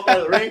Murphy walk out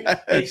of the ring,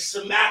 and he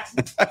smacks.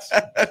 And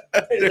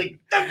he's like,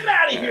 "Get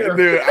out of here!"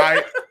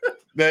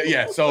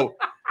 Dude, so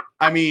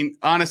I mean,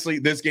 honestly,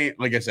 this game,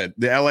 like I said,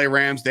 the LA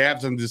Rams, they have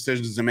some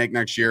decisions to make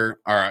next year.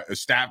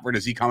 Stafford,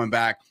 is he coming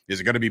back? Is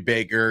it going to be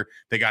Baker?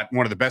 They got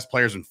one of the best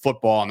players in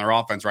football on their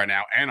offense right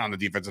now and on the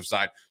defensive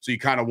side. So you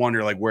kind of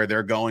wonder like where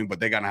they're going, but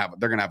they're going to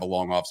have a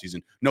long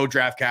offseason. No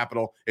draft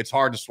capital. It's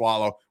hard to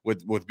swallow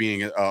with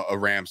being a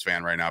Rams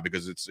fan right now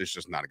because it's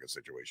just not a good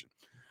situation.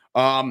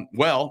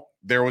 Well,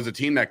 there was a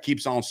team that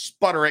keeps on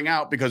sputtering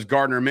out because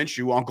Gardner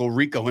Minshew, Uncle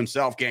Rico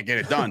himself, can't get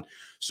it done.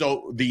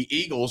 So the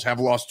Eagles have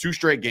lost 2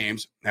 straight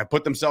games, have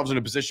put themselves in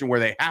a position where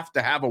they have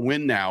to have a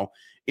win now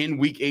in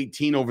week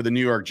 18 over the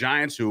New York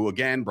Giants, who,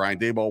 again, Brian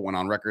Daboll went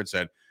on record,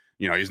 said,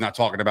 he's not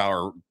talking about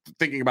or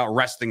thinking about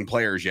resting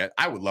players yet.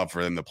 I would love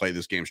for them to play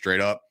this game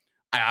straight up.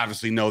 I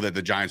obviously know that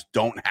the Giants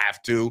don't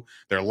have to.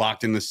 They're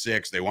locked in the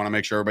 6. They want to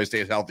make sure everybody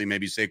stays healthy.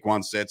 Maybe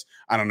Saquon sits.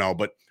 I don't know.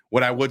 But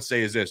what I would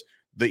say is this.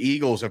 The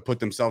Eagles have put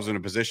themselves in a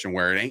position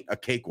where it ain't a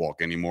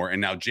cakewalk anymore. And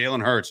now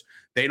Jalen Hurts,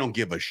 they don't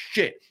give a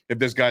shit if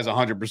this guy's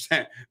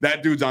 100%.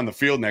 That dude's on the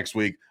field next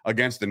week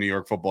against the New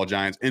York Football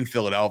Giants in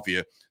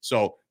Philadelphia.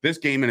 So this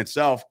game in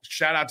itself,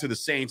 shout out to the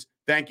Saints.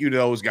 Thank you to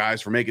those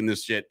guys for making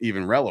this shit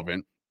even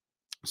relevant.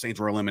 Saints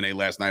were eliminated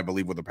last night, I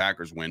believe, with the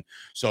Packers win.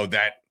 So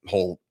that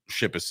whole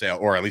ship is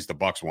sailed, or at least the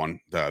Bucks won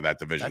that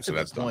division. That's so a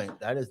that's good point.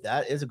 done.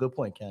 That is a good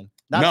point, Ken.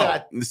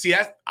 See,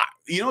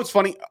 it's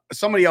funny.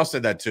 Somebody else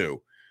said that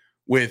too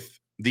with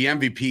the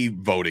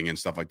MVP voting and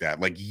stuff like that.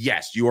 Like,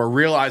 yes, you are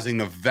realizing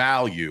the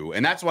value.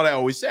 And that's what I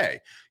always say.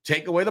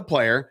 Take away the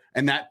player.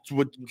 And that's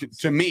what,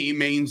 to me,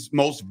 means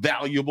most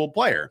valuable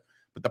player.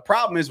 But the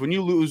problem is when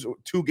you lose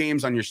 2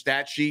 games on your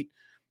stat sheet,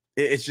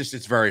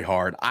 it's very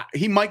hard.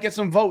 He might get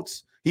some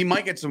votes.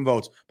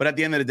 But at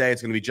the end of the day,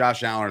 it's going to be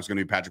Josh Allen or it's going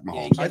to be Patrick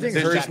Mahomes. I think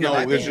there's Hurts just no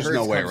way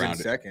comes in around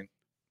it. second.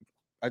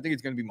 I think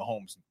it's going to be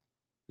Mahomes.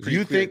 You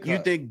Pretty think clear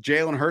cut.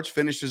 Jalen Hurts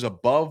finishes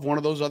above one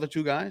of those other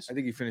 2 guys? I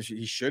think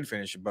he should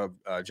finish above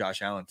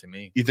Josh Allen to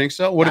me. You think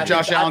so? What if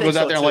Josh Allen goes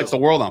out there and lights the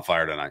world on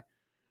fire tonight?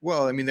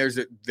 Well, I mean, there's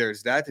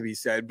that to be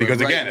said. Because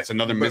again, it's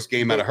another missed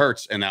game out of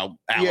Hurts, and now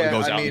Allen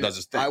goes out and does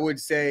his thing. I would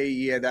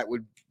say, that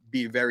would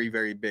be very,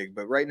 very big.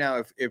 But right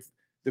now, if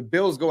the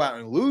Bills go out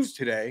and lose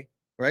today,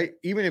 right?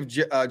 Even if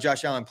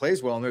Josh Allen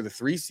plays well and they're the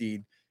 3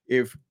 seed,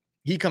 if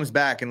he comes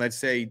back and let's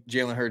say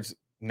Jalen Hurts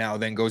now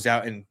then goes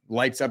out and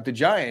lights up the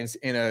Giants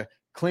in a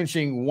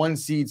clinching 1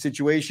 seed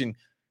situation,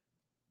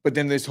 but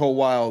then this whole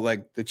while,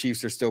 like the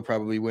Chiefs are still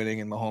probably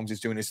winning and Mahomes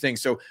is doing his thing.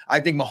 So I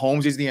think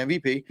Mahomes is the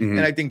MVP, and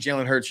I think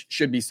Jalen Hurts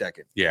should be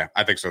second. Yeah,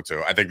 I think so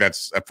too. I think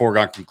that's a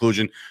foregone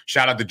conclusion.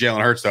 Shout out to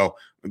Jalen Hurts, though.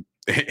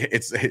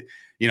 It's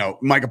you know,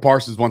 Micah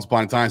Parsons once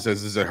upon a time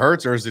says, is it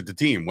Hurts or is it the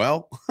team?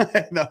 Well,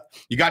 no,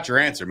 you got your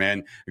answer,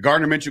 man.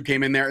 Gardner Minshew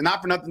came in there.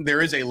 Not for nothing, there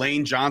is a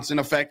Lane Johnson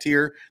effect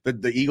here.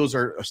 The Eagles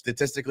are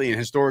statistically and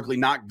historically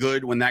not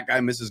good when that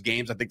guy misses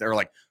games. I think they're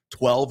like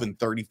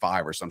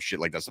 12-35 or some shit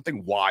like that.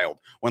 Something wild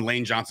when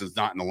Lane Johnson's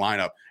not in the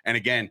lineup. And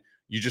again,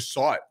 you just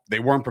saw it. They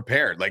weren't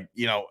prepared. Like,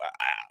 you know,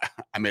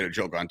 I made a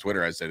joke on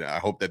Twitter. I said, I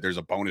hope that there's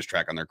a bonus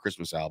track on their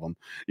Christmas album,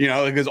 you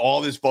know, because all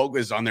this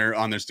focus on their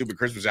stupid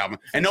Christmas album,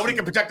 and nobody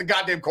can protect the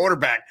goddamn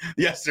quarterback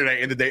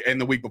yesterday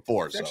and the week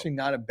before. It's actually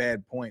not a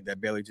bad point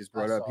that Bailey just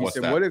brought up. He What's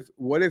said, that?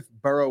 what if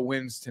Burrow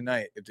wins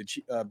tonight? If the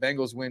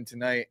Bengals win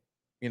tonight,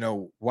 you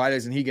know, why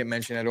doesn't he get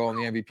mentioned at all in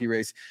the MVP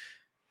race?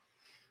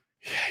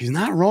 He's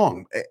not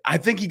wrong. I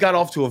think he got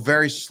off to a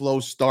very slow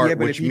start, Yeah,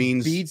 but which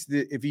means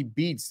if he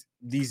beats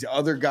these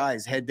other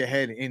guys head to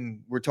head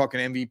we're talking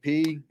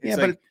MVP. It's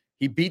but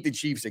he beat the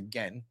Chiefs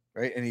again,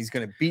 right? And he's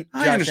going to beat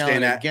I Josh understand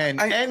Allen that. again,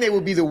 and they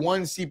will be the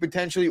 1 seed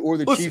potentially, or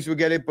the Listen, Chiefs will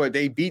get it, but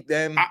they beat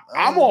them.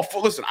 I'm all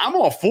for. Listen, I'm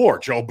all for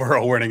Joe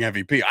Burrow winning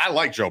MVP. I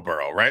like Joe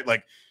Burrow, right?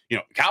 Like, you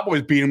know,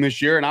 Cowboys beat him this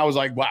year, and I was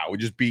like, wow, we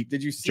just beat.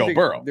 Did you see Joe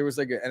Burrow? There was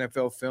like an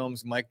NFL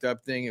Films mic'd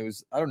up thing. It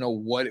was, I don't know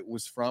what it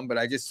was from, but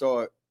I just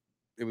saw it.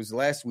 It was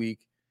last week.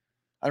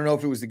 I don't know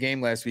if it was the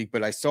game last week,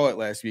 but I saw it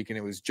last week, and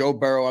it was Joe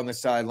Burrow on the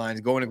sidelines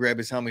going to grab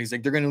his helmet. He's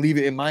like, they're going to leave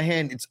it in my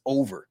hand. It's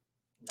over.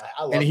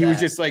 I love And he was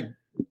just like,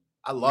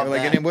 I love like,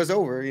 that. and it was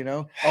over, you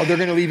know? Oh, they're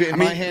going to leave it in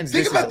my hands.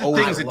 Think This about is the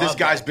over. things that I this love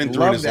guy's that. been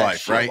through in Love his that life,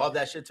 shit. right? I love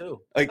that shit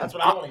too. Like, That's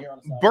what I want to hear on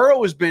the side.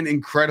 Burrow has been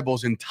incredible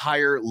his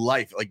entire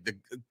life. Like,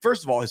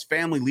 first of all, his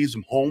family leaves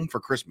him home for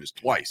Christmas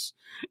twice,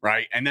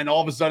 right? And then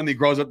all of a sudden he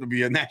grows up to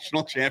be a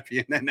national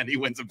champion, and then he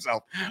wins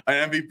himself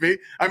an MVP.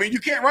 I mean, you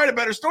can't write a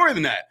better story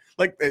than that.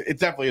 Like, it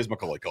definitely is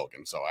Macaulay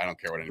Culkin, so I don't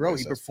care what anybody Bro,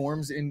 he says.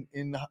 performs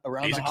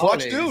around He's the a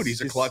clutch holidays. dude.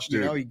 He's a clutch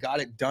You know, dude. he got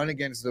it done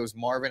against those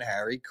Marvin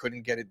Harry.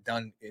 Couldn't get it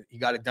done. He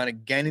got it done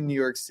again in New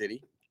York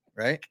City,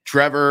 right?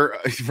 Trevor,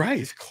 right?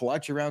 He's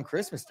clutch around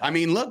Christmas time. I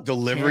mean, look,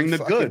 delivering Can't the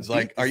fucking goods. beat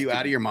Like, the are you out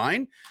Sticky. of your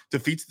mind?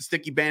 Defeats the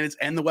Sticky Bandits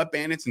and the Wet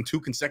Bandits in 2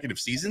 consecutive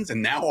seasons,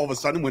 and now all of a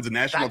sudden wins a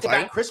national title.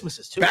 Back-to-back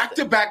Christmases too.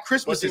 Back-to-back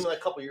Christmases. Wasn't even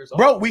a couple years old.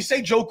 Bro, we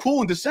say Joe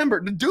Cool in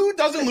December. The dude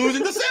doesn't lose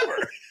in December.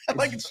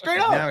 Like, it's straight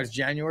up. Now it's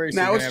January.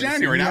 Now you're it's gonna have to see.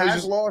 January. He Now he's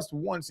has just- lost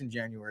once in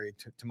January,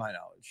 to my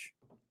knowledge.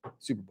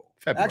 Super Bowl.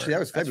 February. Actually, that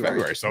was That's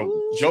February. So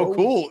Ooh, Joe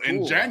Cool in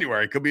cool.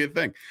 January could be a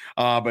thing.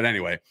 But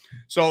anyway,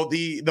 so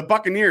the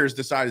Buccaneers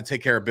decided to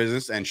take care of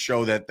business and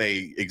show that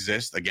they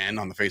exist again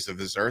on the face of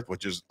this earth,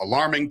 which is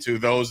alarming to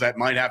those that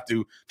might have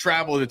to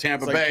travel to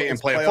Tampa It's like Bay and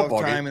it's play a playoff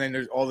football time, game. and then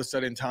there's all of a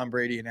sudden Tom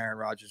Brady and Aaron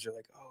Rodgers are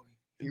like, oh,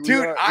 here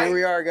Dude,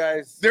 we are,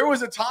 guys. There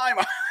was a time,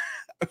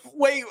 I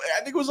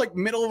think it was like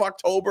middle of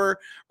October,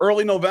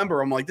 early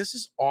November. I'm like, this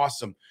is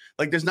awesome.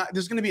 Like, there's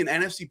going to be an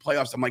NFC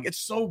playoffs. I'm like, it's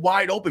so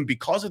wide open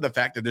because of the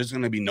fact that there's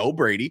going to be no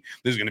Brady.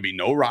 There's going to be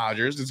no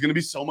Rodgers. It's going to be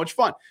so much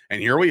fun.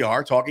 And here we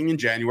are talking in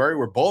January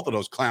where both of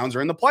those clowns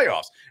are in the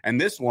playoffs. And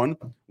this one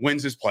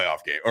wins his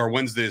playoff game or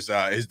wins this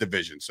his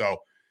division. So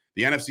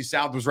the NFC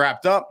South was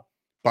wrapped up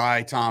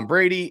by Tom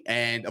Brady.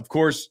 And of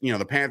course, you know,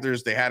 the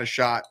Panthers, they had a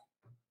shot,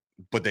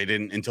 but they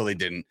didn't until they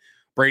didn't.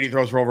 Brady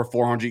throws for over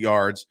 400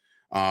 yards.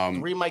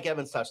 3 Mike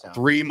Evans touchdowns.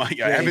 3 Mike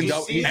Yeah,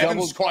 Evans. he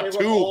Evans doubled- caught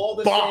They were all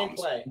 2 the same bombs.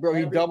 play. Bro,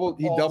 he Every-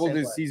 doubled all the same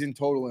his play. season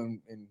total in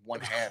one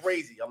It's half.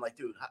 crazy. I'm like,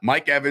 dude,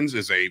 Mike Evans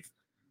is a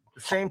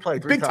same play.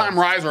 3 big time times.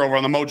 riser over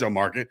on the Mojo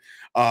market.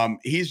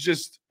 He's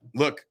just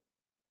look.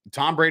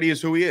 Tom Brady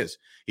is who he is.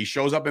 He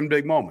shows up in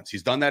big moments.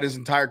 He's done that his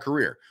entire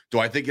career. Do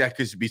I think that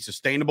could be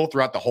sustainable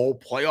throughout the whole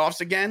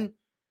playoffs again?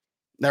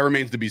 That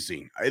remains to be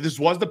seen. This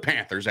was the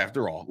Panthers,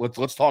 after all.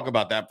 Let's talk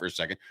about that for a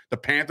second. The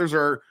Panthers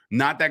are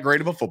not that great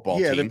of a football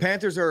Yeah, team. the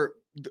Panthers are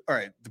all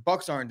right. The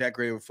Bucks aren't that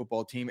great of a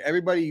football team.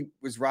 Everybody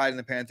was riding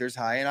the Panthers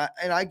high,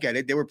 and I get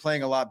it. They were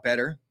playing a lot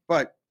better,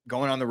 but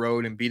going on the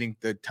road and beating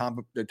the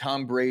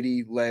Tom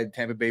Brady led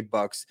Tampa Bay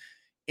Bucks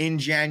in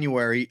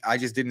January, I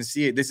just didn't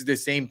see it. This is the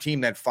same team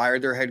that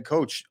fired their head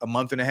coach a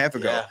month and a half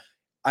ago. Yeah.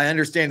 I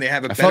understand they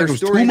have a I felt better like it was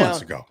story 2 now,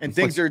 months ago. and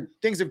It's like-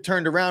 things have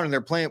turned around and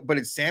they're playing. But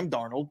it's Sam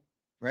Darnold,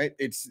 right?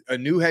 It's a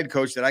new head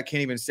coach that I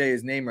can't even say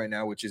his name right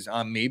now, which is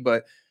on me.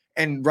 But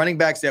and running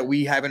backs that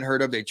we haven't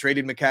heard of. They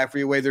traded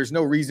McCaffrey away. There's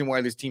no reason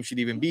why this team should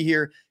even be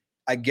here.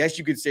 I guess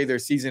you could say their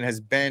season has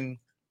been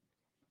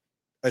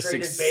a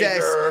Traded success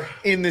Baker.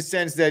 in the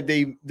sense that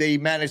they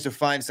managed to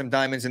find some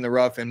diamonds in the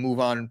rough and move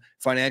on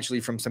financially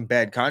from some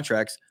bad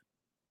contracts.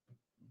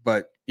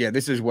 But yeah,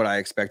 this is what I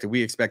expected.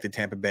 We expected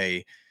Tampa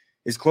Bay,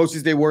 as close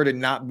as they were to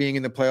not being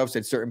in the playoffs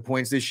at certain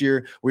points this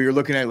year, where you're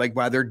looking at like,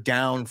 wow, they're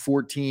down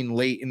 14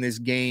 late in this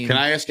game. Can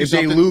I ask you if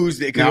they something?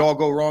 lose, it could Now, all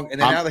go wrong. And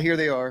then now that here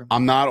they are.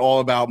 I'm not all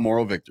about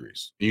moral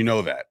victories. You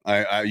know that.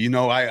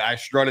 I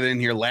strutted in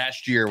here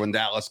last year when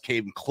Dallas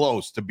came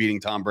close to beating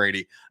Tom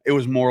Brady. It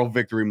was moral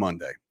victory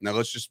Monday. Now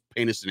let's just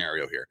paint a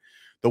scenario here.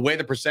 The way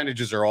the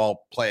percentages are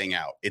all playing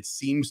out, it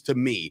seems to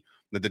me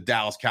that the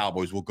Dallas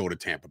Cowboys will go to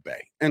Tampa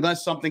Bay.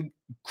 Unless something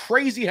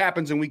crazy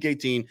happens in week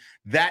 18,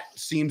 that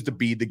seems to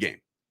be the game.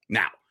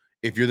 Now,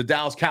 if you're the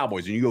Dallas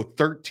Cowboys and you go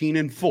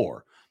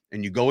 13-4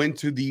 and you go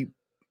into the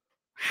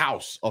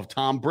house of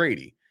Tom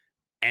Brady,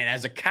 And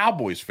as a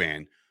Cowboys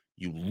fan,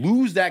 you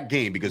lose that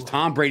game because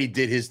Tom Brady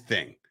did his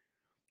thing.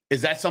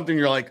 Is that something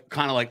you're like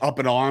kind of like up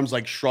in arms,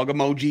 like shrug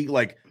emoji?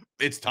 Like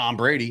it's Tom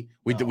Brady.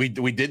 We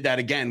did that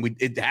again.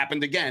 It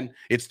happened again.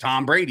 It's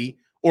Tom Brady.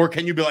 Or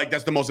can you be like,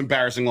 that's the most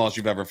embarrassing loss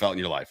you've ever felt in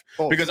your life?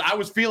 Both. Because I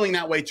was feeling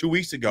that way 2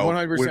 weeks ago.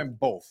 100%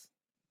 both.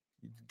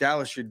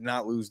 Dallas should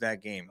not lose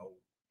that game,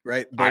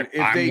 right? But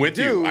I'm with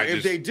you.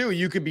 If they do,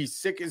 you could be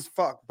sick as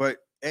fuck. But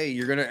hey,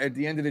 you're gonna at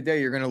the end of the day,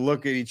 you're gonna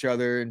look at each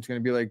other and it's gonna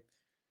be like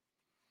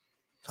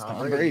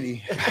Tom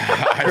Brady.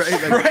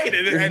 Right.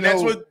 And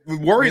that's what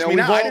worries me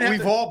now.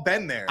 We've all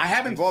been there. I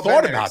haven't We've all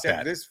thought been there, about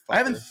that. This I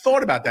haven't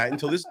thought about that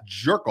until this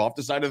jerk off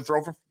decided to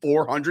throw for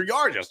 400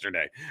 yards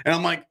yesterday. And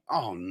I'm like,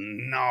 oh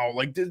no,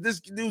 like this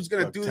dude's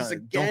going to do this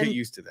again. Don't get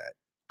used to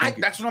that.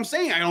 That's what I'm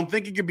saying. I don't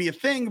think it could be a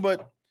thing,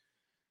 but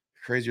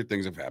crazier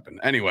things have happened.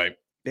 Anyway.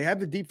 They have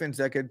the defense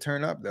that could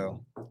turn up,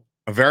 though.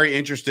 A very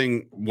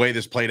interesting way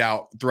this played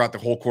out throughout the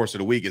whole course of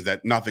the week is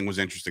that nothing was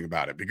interesting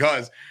about it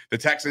because the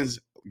Texans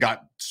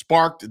got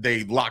sparked.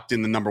 They locked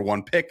in the number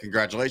 1 pick.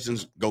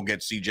 Congratulations. Go get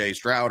CJ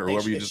Stroud or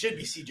whoever you just. It should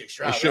be CJ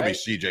Stroud. It should right?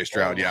 be CJ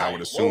Stroud. Yeah, I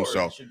would assume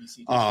so. It should be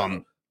CJ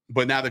Stroud.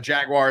 But now the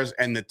Jaguars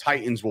and the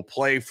Titans will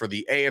play for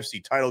the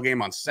AFC title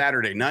game on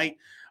Saturday night.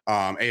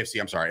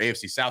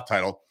 AFC South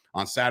title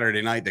on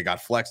Saturday night. They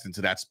got flexed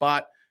into that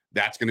spot.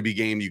 That's going to be a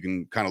game you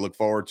can kind of look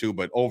forward to.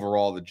 But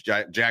overall, the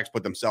Jags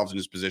put themselves in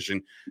this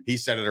position. He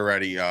said it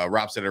already.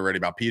 Rob said it already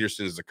about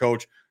Peterson as a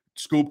coach.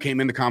 Scoop came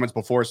in the comments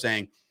before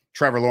saying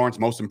Trevor Lawrence,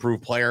 most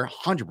improved player.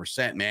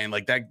 100%, man.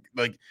 Like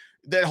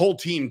that whole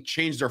team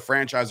changed their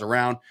franchise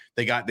around.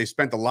 They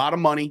spent a lot of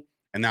money,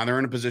 and now they're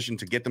in a position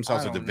to get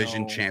themselves a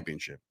division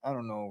championship. I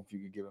don't know if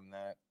you could give him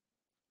that.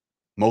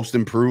 Most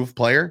improved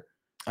player?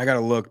 I got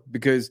to look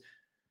because,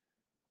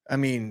 I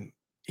mean,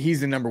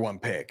 he's the number 1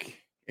 pick.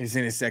 It's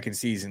in his second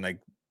season. Like,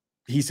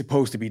 he's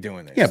supposed to be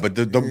doing this. Yeah, but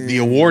the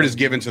award is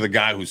given to the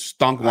guy who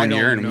stunk one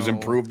year and who's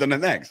improved in the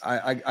next.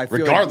 I feel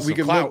regardless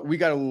like we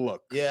got to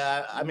look.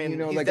 Yeah, I mean,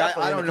 like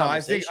I don't know.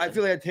 I feel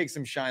like I'd take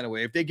some shine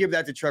away. If they give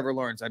that to Trevor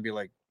Lawrence, I'd be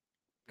like,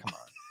 come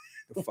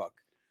on, the fuck.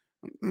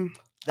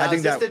 I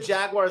think that's the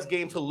Jaguars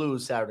game to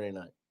lose Saturday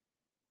night.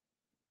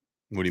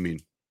 What do you mean?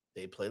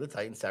 They play the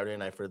Titans Saturday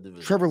night for the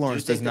division. Trevor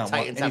Lawrence does not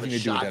want anything to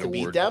do with that award.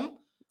 Beat them.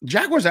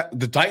 Jaguars,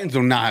 the Titans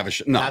do not have a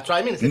shot. No, that's what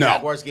I mean. It's a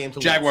Jaguars game to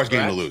lose. Jaguars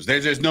game to lose.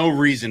 There's no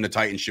reason the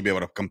Titans should be able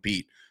to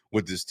compete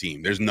with this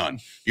team. There's none.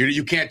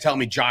 You can't tell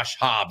me Josh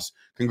Hobbs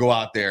can go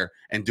out there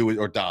and do it,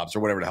 or Dobbs, or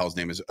whatever the hell his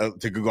name is,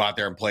 to go out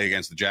there and play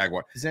against the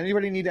Jaguars. Does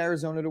anybody need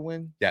Arizona to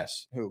win?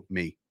 Yes. Who?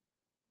 Me.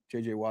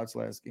 JJ Watt's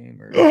last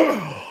game, or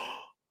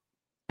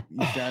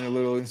you found a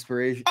little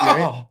inspiration?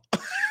 Oh.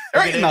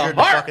 Right in the heart.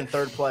 Fucking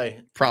third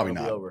play. Probably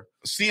not. Over.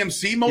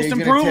 CMC most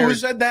improved. Who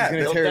said that?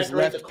 He's gonna tear his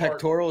left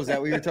pectoral. Is that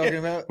what you're talking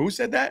about? Who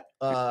said that?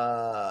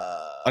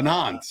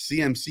 Anand.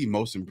 CMC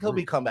most improved. He'll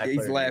be comeback.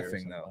 He's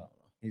laughing though.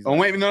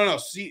 Wait, no.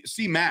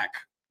 C Mac.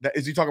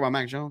 Is he talking about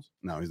Mac Jones?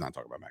 No, he's not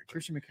talking about Mac Jones.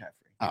 Christian McCaffrey.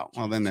 Oh,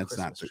 well, then that's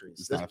not.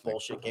 This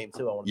bullshit game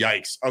too.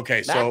 Yikes.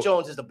 Okay, Mac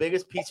Jones is the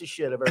biggest piece of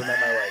shit I've ever met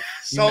in my life.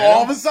 So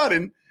all of a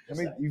sudden. I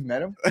mean, you've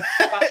met him?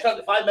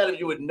 If I met him,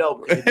 you would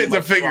know. It's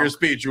a figure of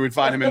speech. You would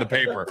find him in the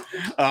paper.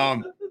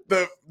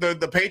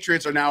 The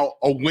Patriots are now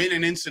a win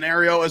and in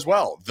scenario as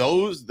well.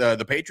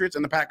 The Patriots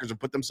and the Packers have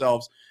put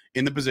themselves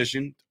in the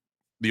position,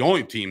 the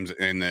only teams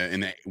in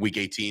the week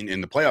 18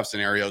 in the playoff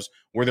scenarios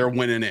where they're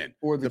winning in.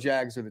 Or the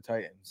Jags or the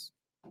Titans.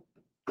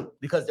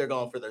 Because they're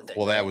going for their thing.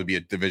 Well, that would be a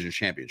division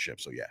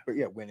championship. So yeah. But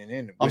yeah, winning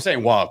in. I'm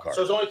saying wild card.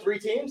 So there's only 3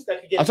 teams that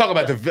could get. I'm talking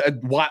about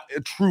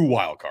the true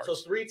wild cards. So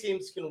 3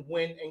 teams can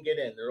win and get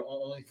in. There are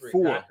only 3.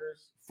 4.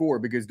 Packers. 4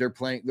 because they're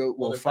playing.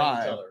 Well,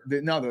 5.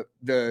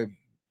 The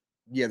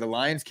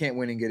Lions can't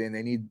win and get in.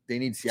 They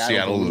need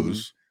Seattle to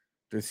lose.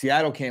 The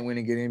Seattle can't win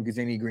and get in because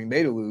they need Green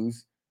Bay to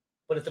lose.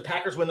 But if the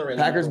Packers win, they're in.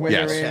 Packers win,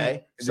 they're in.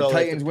 Okay. The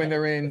Titans win,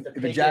 they're in.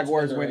 The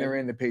Jaguars win, they're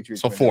in. The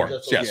Patriots. So 4.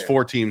 Yes, Yeah.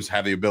 4 teams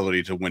have the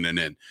ability to win and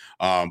in.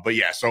 But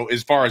yeah, so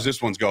as far as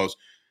this one goes,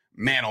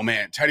 man, oh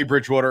man, Teddy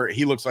Bridgewater,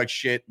 he looks like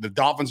shit. The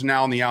Dolphins are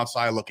now on the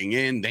outside looking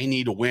in. They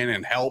need to win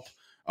and help.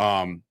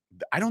 I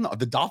don't know.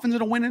 The Dolphins are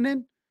to win and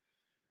in?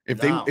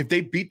 If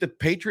they beat the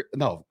Patriots,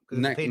 no,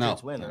 win.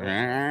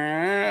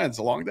 Right? It's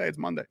a long day. It's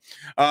Monday.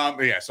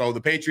 Yeah. So the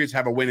Patriots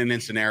have a win and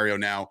in scenario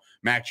now.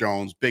 Mac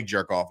Jones, big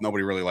jerk off.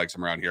 Nobody really likes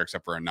him around here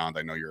except for Anand.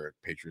 I know you're a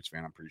Patriots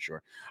fan. I'm pretty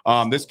sure.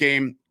 This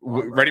game,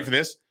 ready for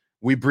this?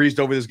 We breezed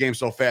over this game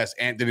so fast.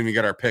 Ant didn't even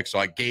get our pick, so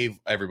I gave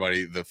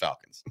everybody the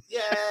Falcons. Yay!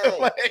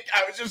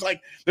 I was just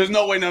like, there's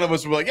no way none of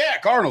us would be like, yeah,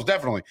 Cardinals,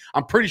 definitely.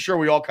 I'm pretty sure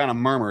we all kind of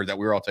murmured that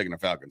we were all taking the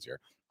Falcons here.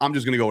 I'm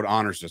just going to go with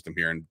honor system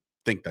here and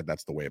think that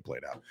that's the way it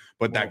played out.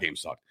 But that game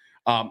sucked.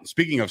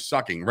 Speaking of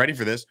sucking, ready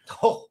for this?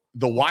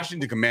 The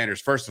Washington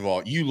Commanders, first of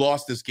all, you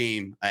lost this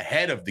game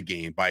ahead of the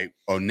game by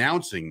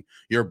announcing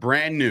your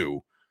brand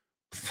new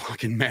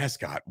fucking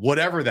mascot,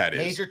 whatever that is.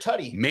 Major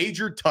Tutty.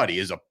 Major Tutty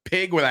is a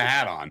pig with a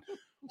hat on.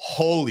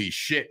 holy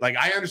shit. Like,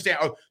 I understand.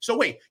 Oh, so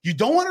wait, you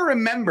don't want to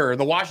remember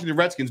the Washington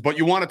Redskins, but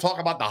you want to talk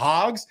about the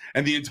Hogs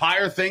and the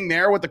entire thing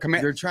there with the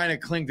command. They're trying to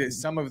cling to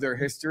some of their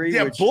history.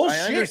 Yeah, which bullshit.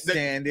 I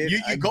understand it. You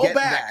I go get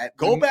back. that.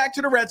 Go back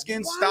to the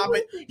Redskins. Why Stop would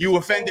it. they You call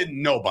offended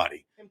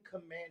nobody. him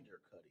Commander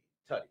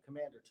Tuddy?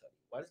 Commander Tuddy.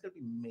 Why does it gotta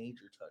be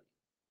Major Tuddy?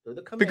 They're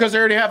the Because they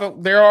already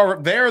have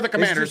they're the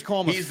commanders. Just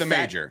call him He's the fat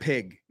major.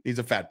 pig. He's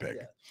a fat pig.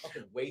 Yeah,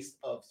 fucking waste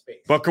of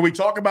space. But can we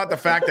talk about the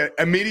fact that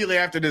immediately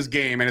after this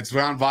game, and it's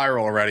gone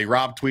viral already,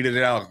 Rob tweeted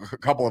it out, a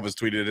couple of us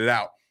tweeted it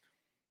out.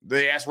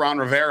 They asked Ron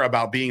Rivera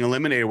about being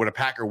eliminated with a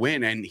Packer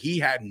win, and he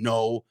had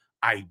no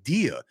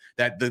idea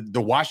that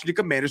the Washington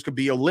Commanders could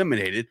be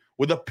eliminated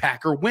with a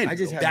Packer win.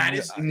 That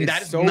is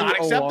so not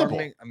acceptable.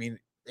 alarming. I mean,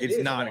 It it's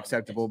is not alarming.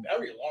 acceptable. It's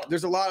very alarming.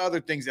 There's a lot of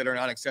other things that are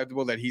not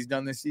acceptable that he's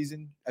done this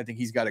season. I think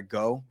he's got to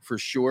go for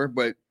sure.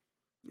 But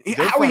their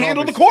How he front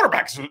handled the office-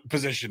 quarterback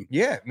position.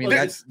 yeah, I mean Well,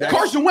 that's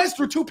Carson Wentz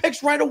threw 2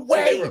 picks right They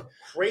away. were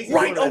crazy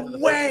Right going after the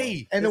first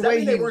away. and one. the Does that way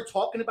mean he they weren't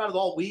talking about it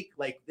all week.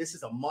 Like this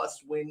is a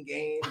must-win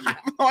game. I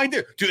have no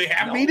idea. Do they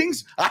have No.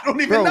 meetings? I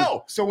don't even Bro,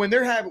 know. So when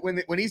they're having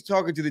when he's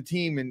talking to the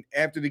team and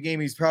after the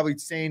game, he's probably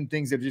saying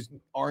things that just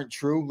aren't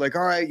true. Like,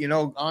 all right,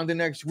 on to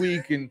next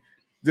week, and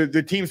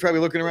the team's probably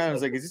looking around and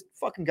is like, is this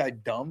fucking guy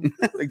dumb?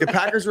 Like the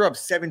Packers are up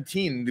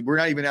 17. We're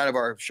not even out of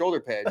our shoulder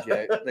pads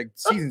yet. Like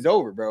season's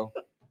over, bro.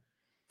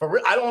 For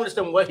real, I don't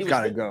understand what he was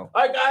Gotta thinking. go.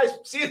 All right, guys,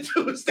 see you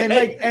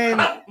Tuesday. And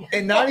not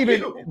Fuck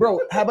even, you. bro.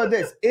 How about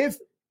this?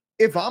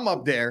 If I'm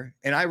up there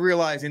and I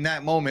realize in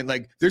that moment,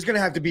 like, there's gonna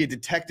have to be a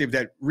detective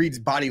that reads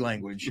body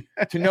language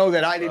to know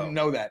that I didn't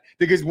know that.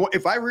 Because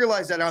if I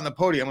realize that on the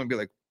podium, I'm gonna be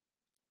like,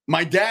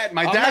 My dad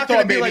I'm not thought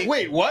gonna be maybe like,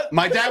 wait, what?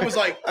 my dad was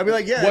like, I'd be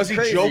like, yeah. was it's he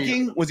crazy.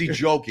 joking? Was he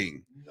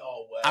joking?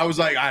 No way. I was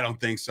like, I don't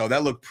think so.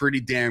 That looked pretty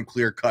damn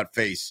clear cut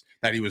face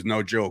that he was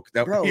no joke.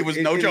 That Bro, he was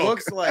it, no it joke.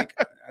 looks like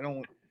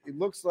it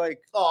looks like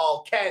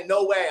Oh, Ken,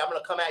 no way. I'm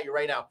gonna come at you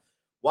right now.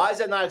 Why is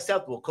that not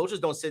acceptable? Coaches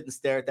don't sit and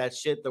stare at that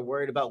shit. They're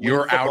worried about winning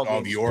You're out football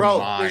of games. your Bro,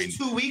 mind. There's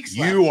 2 weeks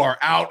left. You are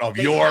out of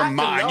They your have to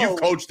mind. know. You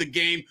coached the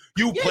game.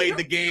 You Yeah, played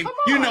you're- the game. come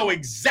You on. know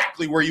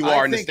exactly where you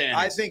are in the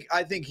standings.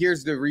 I think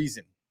here's the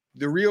reason.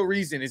 The real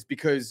reason is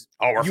because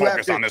Oh, we're you have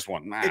focused to- on this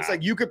one. Nah. it's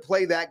like you could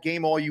play that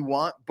game all you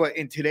want, but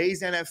in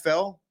today's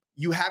NFL,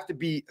 you have to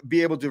be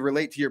able to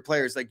relate to your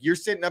players. Like you're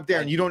sitting up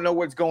there and you don't know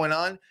what's going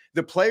on.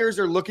 The players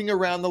are looking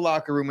around the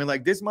locker room and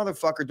like, this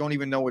motherfucker don't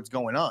even know what's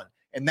going on.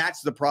 And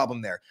that's the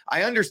problem there.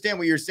 I understand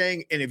what you're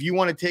saying. And if you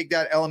want to take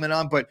that element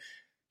on, but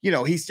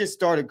he's just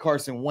started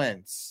Carson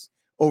Wentz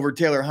over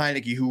Taylor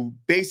Heineke, who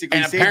basically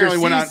And saved apparently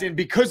the went on- season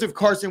because of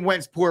Carson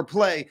Wentz's poor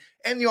play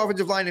and the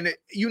offensive line and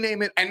you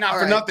name it. And not All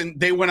for right. nothing,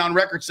 they went on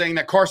record saying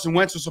that Carson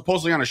Wentz was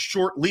supposedly on a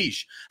short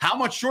leash. How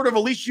much short of a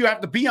leash do you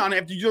have to be on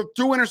after you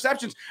threw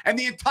interceptions? And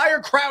the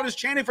entire crowd is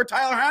chanting for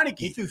Tyler He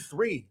Heineke. threw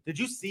 3. Did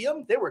you see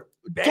him? They were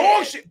bad.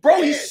 Dog shit.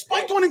 Bro, he Bad.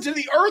 spiked one into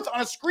the earth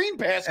on a screen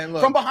pass And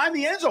look- from behind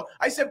the end zone.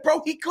 I said,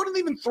 bro, he couldn't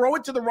even throw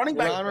it to the running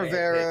back Ron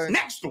Rivera,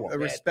 next to a him.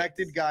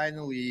 respected guy in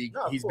the league.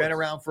 No, of He's course. been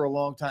around for a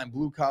long time,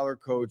 blue collar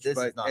coach. This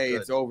but is not hey,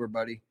 good. it's over,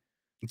 buddy.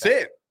 That's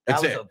it.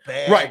 That's That it. was a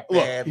bad, Right,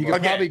 look, bad You look.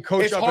 could probably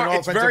coach it's up hard. an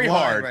It's offensive very line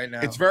hard right now.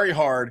 It's very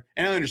hard,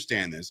 and I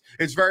understand this.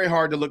 It's very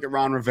hard to look at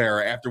Ron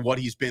Rivera after what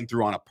he's been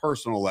through on a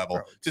personal level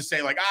Bro. to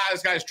say like,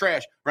 this guy's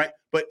trash, right?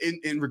 But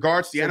in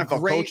regards to the He's a NFL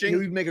great- coaching, He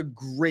would make a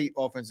great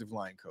offensive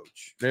line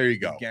coach. there you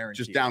go. Guaranteed.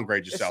 Just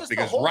downgrade It's yourself just the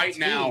because whole right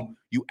now team.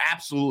 you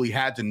absolutely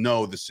had to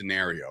know the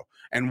scenario.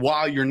 And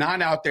while you're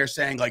not out there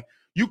saying like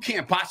you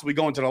can't possibly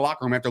go into the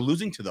locker room after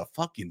losing to the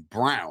fucking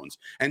Browns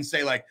and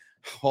say like,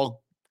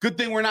 well, good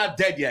thing we're not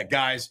dead yet,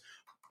 guys.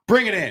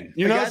 Bring it in.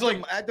 You know, Like, it's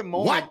like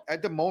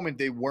at the moment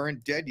they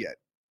weren't dead yet.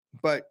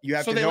 But you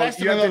have So to they know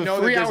lasted you have to another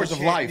know 3 that there's a hours of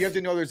chan- life. You have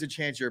to know there's a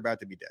chance you're about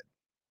to be dead.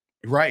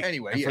 right.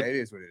 Anyway, And yeah, for- it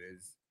is what it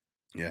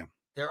is.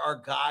 There are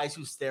guys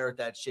who stare at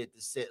that shit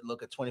to sit and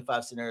look at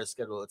 25 scenario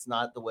schedule. It's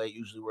not the way it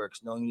usually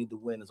works. Knowing you need to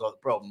win is all.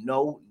 Bro,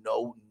 no.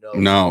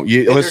 No,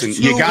 you And listen. there's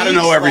You 2 got to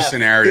weeks know every left. It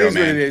scenario, is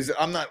what it man. is.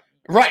 I'm not.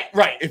 Right.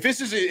 If this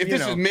is You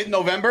know.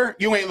 mid-November,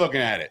 you ain't looking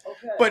at it.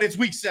 Okay. But it's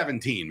week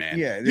 17, man.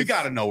 Yeah, you this-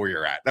 got to know where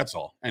you're at. That's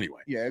all.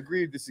 Anyway, Yeah,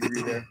 agree or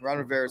disagree there. Ron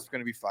Rivera's going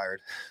to be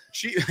fired.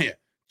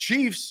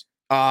 Chiefs,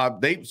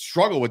 they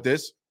struggle with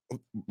this.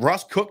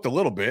 Russ cooked a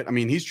little bit. I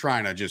mean, he's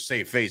trying to just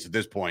save face at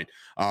this point.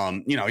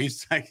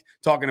 He's like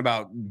talking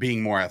about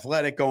being more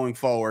athletic going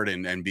forward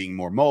and being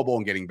more mobile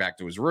and getting back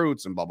to his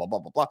roots and blah, blah, blah,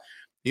 blah, blah.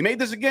 He made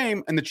this a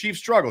game and the Chiefs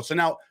struggled. So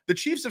now the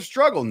Chiefs have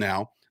struggled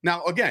now.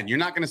 Now, again, you're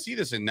not going to see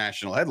this in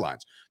national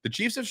headlines. The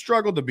Chiefs have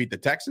struggled to beat the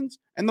Texans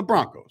and the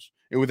Broncos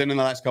within the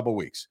last couple of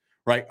weeks,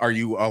 right? Are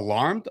you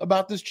alarmed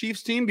about this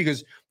Chiefs team?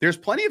 Because there's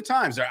plenty of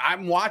times that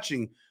I'm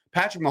watching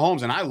Patrick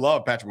Mahomes, and I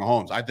love Patrick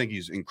Mahomes. I think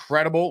he's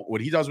incredible.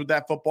 What he does with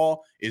that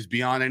football is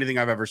beyond anything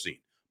I've ever seen.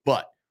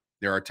 But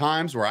there are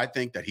times where I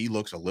think that he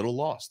looks a little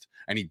lost,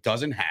 and he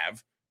doesn't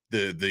have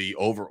the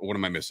over. What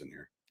am I missing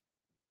here?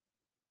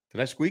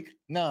 Did I squeak?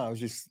 No, I was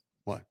just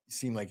What? You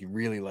seem like you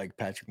really like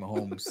Patrick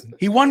Mahomes.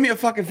 He won me a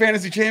fucking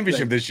fantasy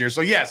championship this year. So,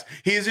 yes,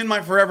 he is in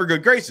my forever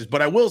good graces.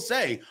 But I will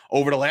say,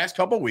 over the last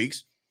couple of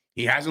weeks,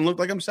 He hasn't looked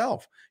like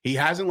himself. He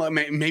hasn't.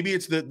 Maybe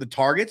it's the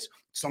targets.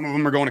 Some of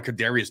them are going to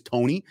Kadarius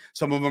Toney.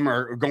 Some of them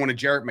are going to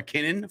Jerick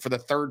McKinnon for the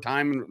third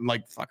time in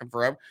like fucking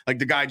forever. Like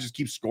the guy just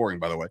keeps scoring.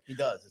 By the way, he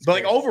does. But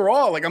like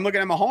overall, like I'm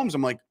looking at Mahomes,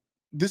 I'm like,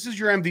 this is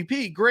your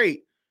MVP,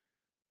 great.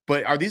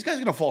 But are these guys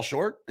going to fall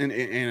short in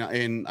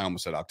I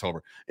almost said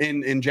October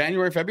in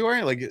January,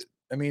 February? Like,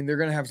 I mean, they're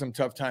going to have some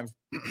tough times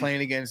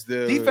playing against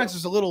the defense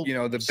is a little,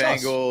 the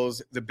sus.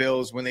 Bengals, the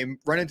Bills. When they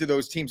run into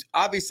those teams,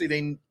 obviously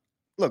they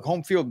look,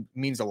 home field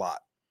means a lot,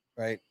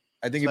 right?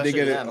 I think especially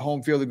if they get a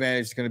home field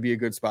advantage, it's going to be a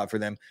good spot for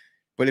them.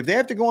 But if they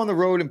have to go on the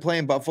road and play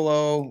in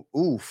Buffalo,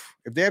 oof.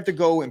 If they have to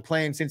go and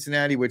play in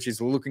Cincinnati, which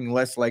is looking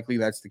less likely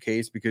that's the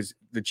case because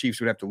the Chiefs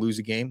would have to lose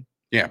a game.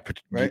 Yeah,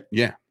 right?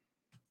 Yeah.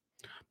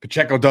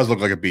 Pacheco does look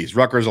like a beast.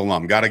 Rutgers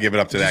alum. Got to give it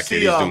up to that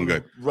kid. He's doing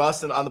good.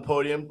 Russ on the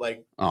podium,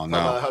 like, oh no,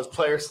 how his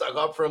players stuck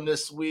up for him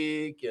this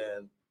week,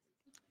 and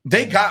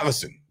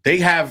they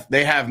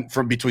have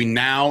from between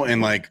now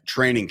and like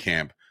training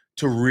camp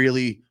to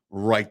really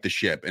right the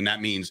ship, and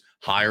that means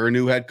hire a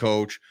new head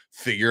coach,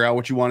 figure out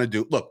what you want to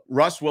do. Look,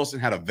 Russ Wilson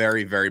had a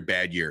very, very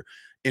bad year.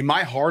 In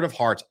my heart of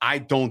hearts, I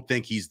don't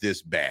think he's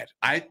this bad.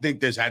 I think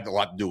this had a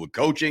lot to do with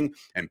coaching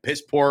and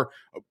piss poor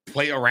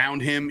play around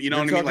him. You know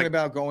what I mean? Talking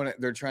about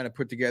they're trying to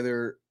put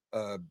together.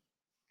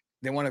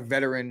 They want a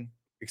veteran,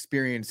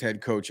 experienced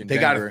head coach. They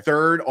got a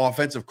third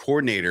offensive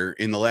coordinator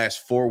in the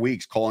last 4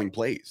 weeks calling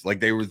plays. Like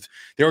they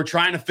were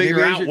trying to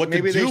figure out what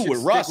to do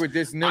with Russ.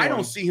 I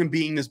don't see him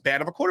being this bad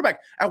of a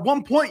quarterback. At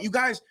one point, you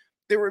guys.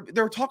 They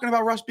were talking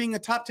about Russ being a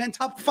top 10,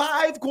 top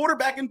 5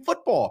 quarterback in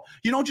football.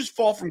 You don't just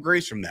fall from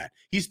grace from that.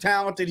 He's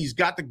talented. He's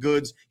got the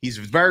goods. He's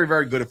very,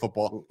 very good at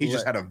football. He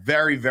just had a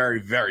very,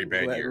 very, very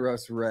bad year. Let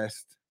Russ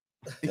rest.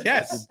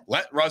 Yes,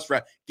 let Russ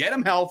rest. Get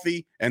him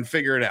healthy and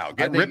figure it out.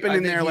 Get Rippon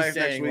in there last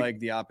next week. Like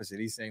the opposite.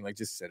 He's saying like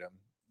just sit him,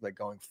 like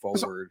going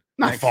forward.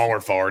 Not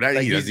forward. Like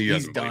he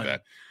doesn't believe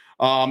that.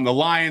 The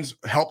Lions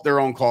helped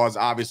their own cause.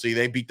 Obviously,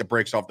 they beat the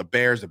brakes off the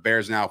Bears. The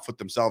Bears now put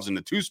themselves in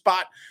the 2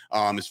 spot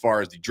as far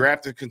as the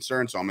draft is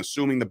concerned. So I'm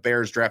assuming the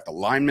Bears draft a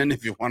lineman,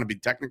 if you want to be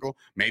technical,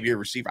 maybe a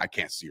receiver. I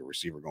can't see a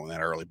receiver going that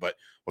early, but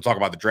we'll talk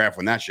about the draft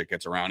when that shit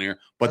gets around here.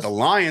 But the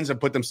Lions have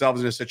put themselves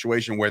in a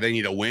situation where they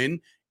need a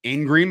win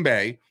in Green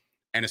Bay,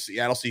 and the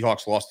Seattle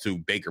Seahawks lost to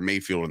Baker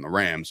Mayfield and the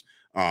Rams.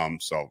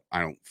 So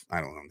I don't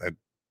know.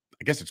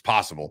 I guess it's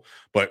possible,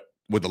 but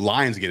would the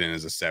Lions get in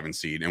as a 7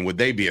 seed, and would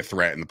they be a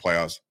threat in the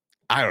playoffs?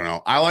 I don't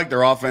know. I like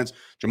their offense.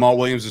 Jamal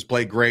Williams has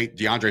played great.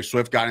 DeAndre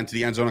Swift got into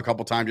the end zone a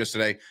couple times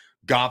yesterday.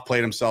 Goff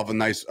played himself a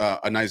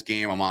nice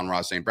game.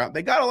 Amon-Ra St. Brown.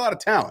 They got a lot of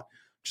talent.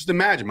 Just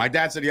imagine. My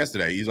dad said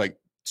yesterday, he's like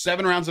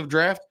 7 rounds of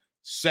draft,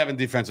 7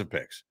 defensive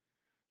picks.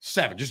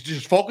 7.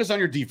 Just focus on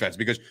your defense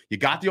because you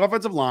got the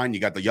offensive line,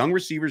 you got the young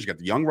receivers, you got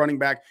the young running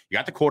back, you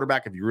got the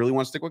quarterback if you really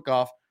want to stick with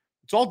Goff.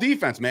 It's all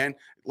defense, man.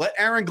 Let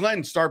Aaron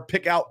Glenn start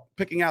picking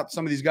out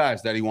some of these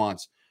guys that he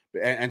wants.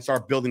 And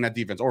start building that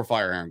defense, or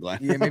fire Aaron Glenn.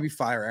 Yeah, maybe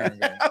fire Aaron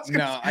Glenn.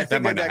 No, I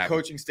think that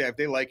coaching staff,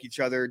 they like each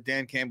other.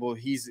 Dan Campbell,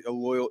 he's a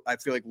loyal. I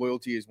feel like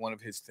loyalty is one of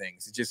his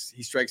things.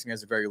 He strikes me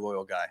as a very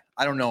loyal guy.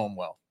 I don't know him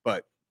well,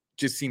 but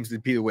just seems to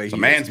be the way he's a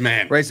man's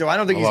man. Right. So I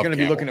don't think he's going to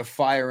be looking to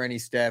fire any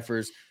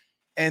staffers.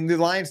 And the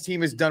Lions team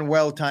has done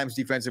well at times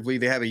defensively.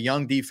 They have a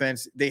young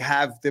defense. They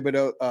have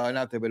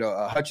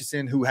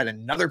Hutchinson, who had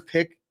another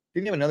pick.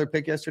 Didn't he have another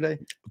pick yesterday?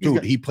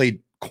 Dude, he played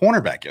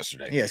cornerback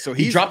yesterday. Yeah, so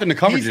he dropped into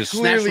coverage, just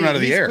snatched him out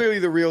of the air. He's clearly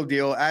the real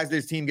deal. As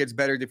this team gets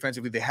better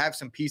defensively, they have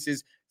some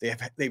pieces.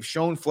 They've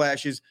shown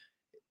flashes.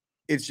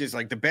 It's just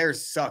like the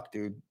Bears suck,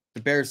 dude.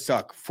 The Bears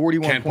suck.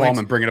 41 Ken points.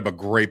 Paulman bringing up a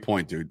great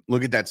point, dude.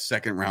 Look at that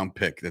 2nd round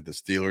pick that the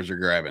Steelers are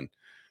grabbing.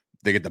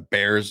 They get the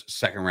Bears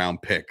 2nd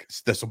round pick.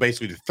 So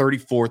basically the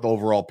 34th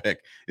overall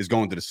pick is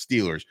going to the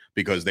Steelers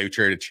because they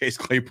traded Chase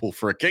Claypool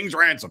for a king's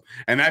ransom.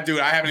 And that dude,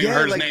 I haven't even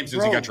heard his name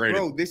since he got traded.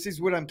 Bro, this is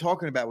what I'm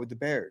talking about with the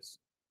Bears.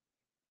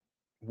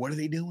 What are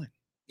they doing?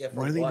 Yeah,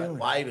 what are they doing?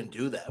 Why even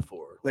do that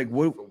for? Like,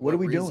 what are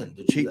we doing?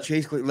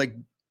 Chase Claypool, like,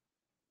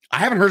 I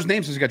haven't heard his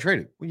name since he got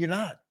traded. Well, you're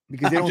not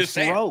because they don't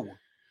throw.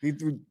 They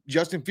threw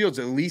Justin Fields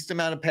the least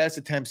amount of pass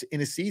attempts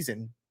in a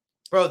season.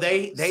 Bro,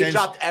 they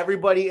dropped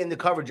everybody in the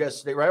coverage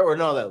yesterday, right? Or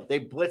no, they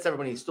blitzed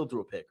everybody and still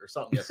threw a pick or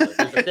something yesterday.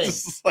 There's a thing.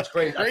 It's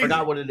crazy. I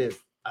forgot what it is.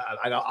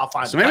 I'll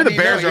find. So maybe the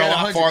Bears are a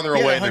lot farther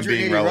away than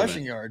being relevant.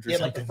 Rushing yards yeah,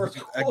 like the first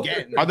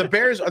again. Are the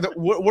Bears?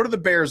 What are the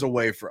Bears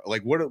away from?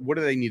 Like, what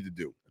do they need to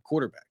do? A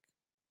quarterback.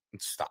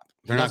 Stop.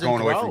 They're not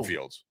going away from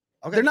Fields.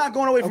 Okay. They're not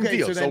going away from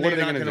Fields. So what are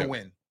they going to do?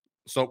 win?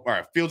 So all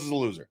right, Fields is a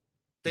loser.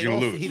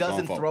 He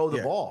doesn't throw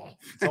the ball.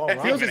 It's all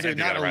right. Fields is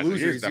not a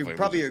loser. He's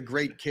probably a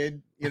great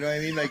kid. You know what I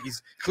mean? Like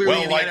he's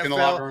clearly in the NFL. In the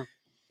locker room.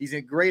 He's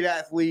a great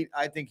athlete.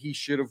 I think he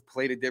should have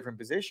played a different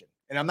position.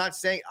 And I'm not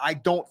saying I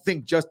don't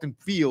think Justin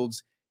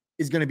Fields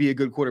is going to be a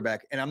good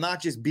quarterback. And I'm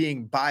not just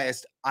being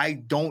biased. I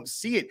don't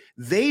see it.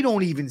 They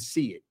don't even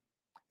see it.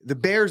 The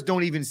Bears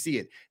don't even see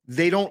it.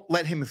 They don't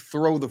let him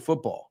throw the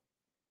football.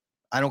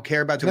 I don't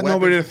care about the weapons.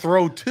 Nobody to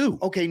throw to.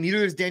 Okay,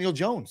 neither is Daniel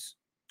Jones.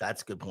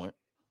 That's a good point.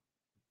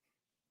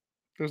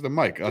 There's the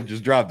mic. I'll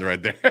just drop it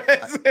right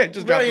there.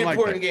 Just very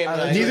important game.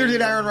 Neither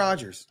did Aaron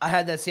Rodgers. I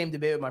had that same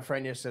debate with my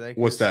friend yesterday.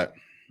 What's that?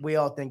 we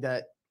all think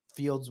that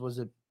Fields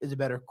is a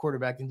better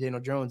quarterback than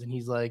Daniel Jones, and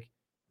he's like,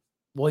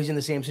 well, he's in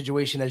the same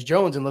situation as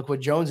Jones, and look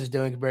what Jones is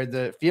doing compared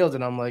to Fields.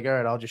 And I'm like, all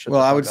right, I'll just shut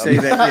Well, the I fuck would up. say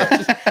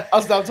that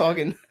I'll stop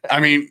talking. I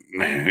mean,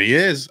 he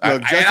is.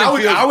 Look,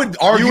 I would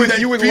argue that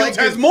Fields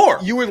has more.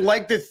 You would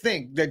like to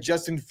think that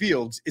Justin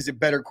Fields is a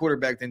better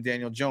quarterback than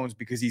Daniel Jones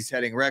because he's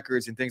setting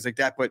records and things like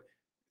that. But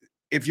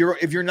if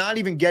you're not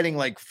even getting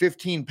like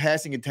 15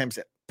 passing attempts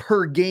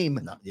per game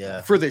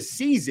for the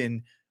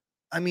season,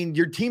 I mean,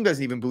 your team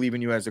doesn't even believe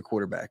in you as a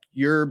quarterback.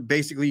 They're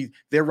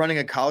running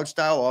a college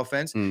style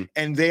offense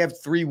and they have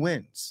 3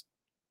 wins.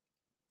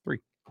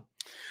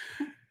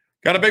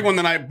 Got a big one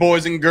tonight,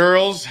 boys and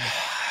girls.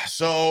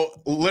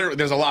 So literally,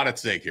 there's a lot at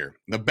stake here.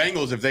 The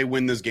Bengals, if they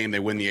win this game, they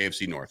win the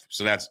AFC North.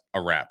 So that's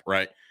a wrap,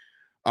 right?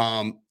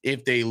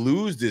 If they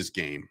lose this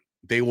game,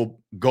 they will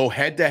go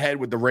head to head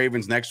with the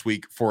Ravens next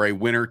week for a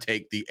winner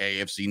take the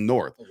AFC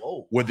North.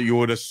 Whoa. Whether you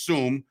would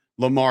assume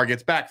Lamar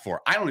gets back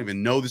for. I don't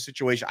even know the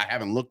situation. I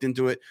haven't looked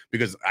into it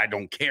because I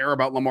don't care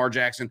about Lamar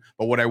Jackson.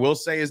 But what I will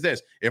say is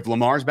this: if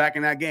Lamar's back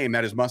in that game,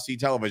 that is must-see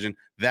television.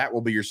 That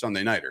will be your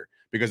Sunday nighter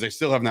because they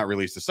still have not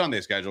released the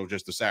Sunday schedule,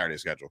 just the Saturday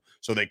schedule.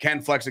 So they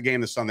can flex a game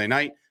the Sunday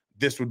night.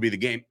 This would be the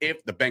game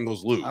if the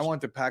Bengals lose. I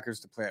want the Packers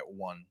to play at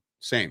 1.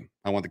 Same.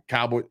 I want the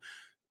Cowboys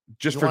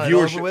just You for want it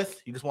over viewership.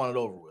 with? You just want it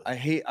over with.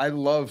 I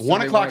love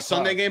 1 o'clock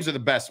Sunday games are the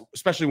best,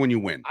 especially when you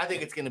win. I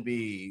think it's going to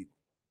be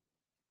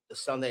the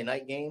Sunday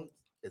night game.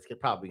 It's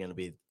probably going to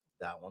be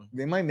that one.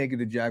 They might make it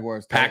the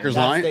Jaguars. Packers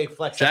That's line. they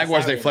flex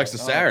Jaguars, Saturday they flex night.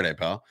 to Saturday,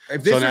 pal.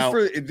 If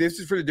this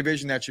is for the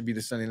division, that should be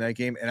the Sunday night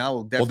game, and I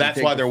will definitely. Well, that's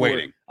take why the they're four.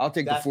 waiting. I'll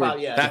take That's the 4.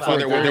 probably- yeah, That's why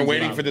they're probably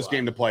waiting for probably this why.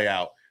 game to play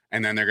out,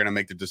 and then they're going to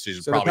make the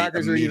decision. So the probably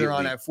Packers are either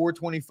on immediately. at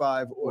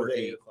 4:25 or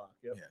 8. o'clock.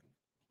 Yep.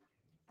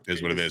 Yeah.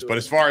 Is what it is. But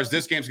as far as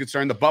this game's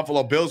concerned, the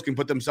Buffalo Bills can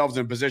put themselves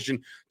in a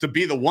position to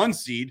be the 1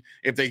 seed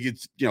if they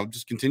get,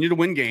 just continue to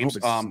win games,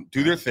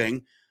 do their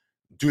thing.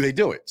 Do they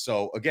do it?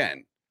 So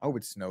again, I hope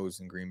it snows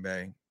in Green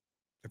Bay.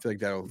 I feel like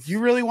that'll. do you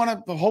really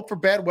want to hope for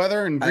bad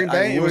weather in Green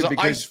Bay? It was an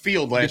ice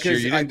field last year.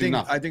 You didn't do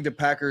nothing. I think the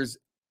Packers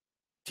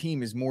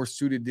team is more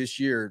suited this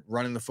year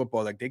running the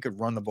football. Like they could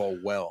run the ball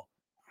well.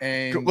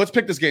 And Let's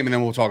pick this game and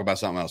then we'll talk about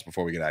something else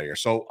before we get out of here.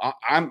 So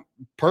I'm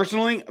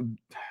personally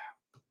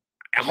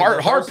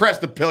hard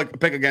pressed to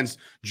pick against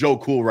Joe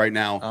Cool right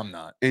now. I'm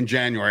not. In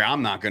January.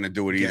 I'm not going to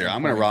do it either.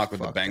 I'm going to rock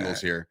with the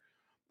Bengals here.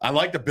 I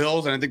like the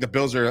Bills, and I think the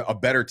Bills are a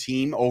better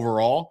team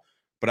overall,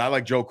 but I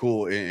like Joe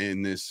Cool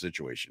in this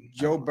situation.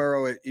 Joe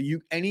Burrow,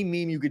 any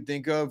meme you could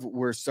think of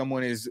where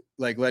someone is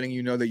like letting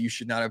you know that you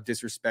should not have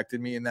disrespected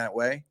me in that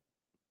way,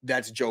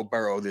 that's Joe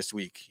Burrow this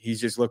week. He's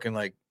just looking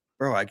like,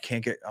 bro,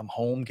 I'm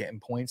home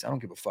getting points. I don't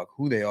give a fuck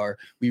who they are.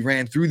 We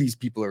ran through these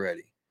people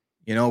already.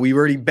 We've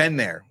already been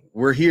there.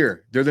 We're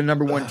here. They're the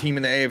number 1 team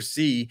in the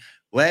AFC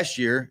last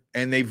year,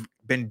 and they've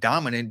been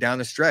dominant down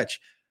the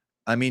stretch.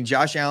 I mean,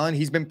 Josh Allen,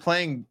 he's been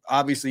playing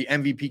obviously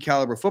MVP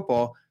caliber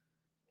football.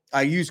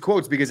 I use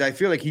quotes because I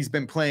feel like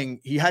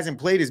he hasn't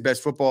played his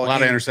best football. A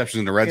lot of interceptions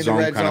in the red zone.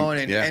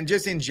 And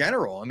just in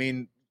general. I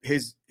mean,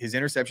 his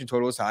interception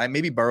total is high.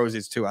 Maybe Burrow's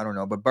is too. I don't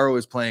know. But Burrow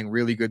is playing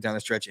really good down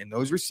the stretch. And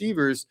those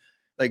receivers,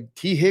 like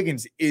T.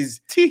 Higgins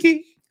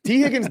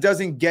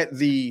doesn't get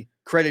the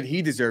credit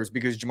he deserves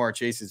because Jamar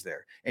Chase is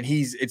there. And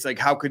it's like,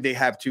 how could they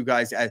have 2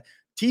 guys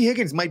T.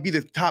 Higgins might be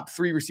the top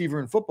 3 receiver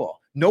in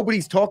football.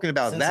 Nobody's talking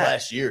about Since that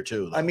last year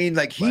too. Though. I mean,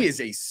 he is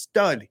a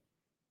stud,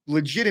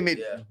 legitimate,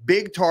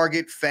 big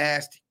target,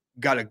 fast,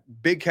 got a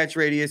big catch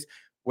radius.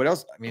 What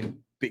else? I mean,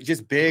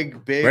 just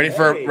big. Ready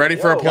for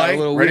a play?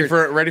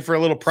 Ready for a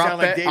little prop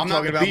bet? Like I'm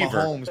not the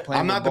Beaver.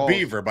 I'm not the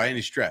Beaver by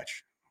any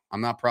stretch. I'm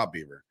not prop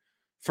Beaver.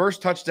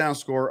 First touchdown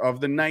score of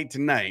the night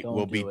tonight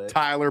will be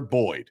Tyler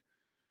Boyd.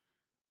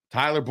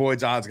 Tyler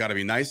Boyd's odds got to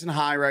be nice and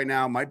high right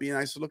now. Might be a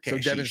nice little cash. So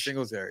Devin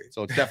Singletary.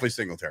 So it's definitely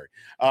Singletary.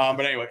 But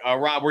anyway,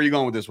 Rob, where are you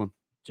going with this one?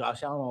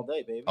 Josh Allen all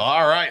day, baby.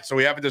 All right. So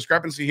we have a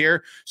discrepancy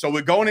here. So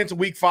we're going into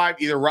week 5,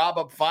 either Rob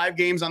up 5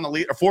 games on the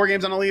lead or 4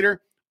 games on the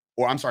leader,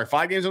 or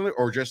 5 games on the leader,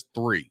 or just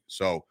 3.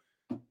 So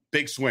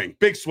big swing.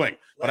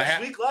 But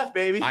Last week left,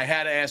 baby. I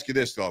had to ask you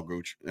this though,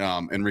 Gooch,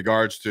 in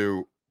regards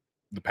to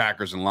the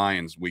Packers and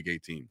Lions week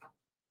 18.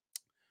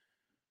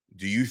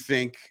 Do you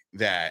think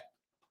that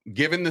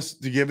given this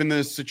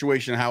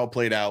situation, how it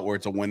played out where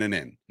it's a win and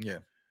in? Yeah.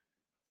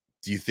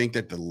 Do you think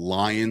that the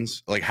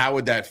Lions, like how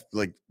would that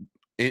like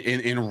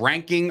in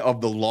ranking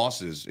of the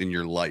losses in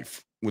your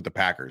life with the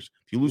Packers,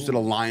 if you lose to the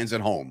Lions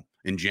at home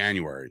in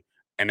January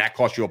and that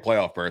cost you a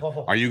playoff berth,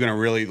 are you going to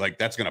really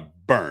that's going to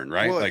burn,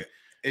 right? Well,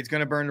 it's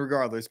going to burn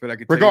regardless, but I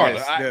could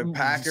regardless, tell you this, the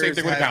Packers same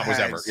thing with the Cowboys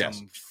have ever.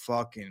 Some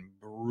fucking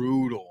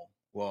brutal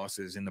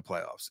losses in the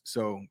playoffs.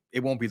 So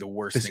it won't be the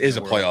worst. This is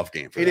a playoff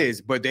game. It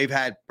is, but they've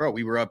had,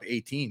 we were up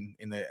 18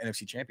 in the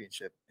NFC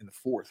Championship in the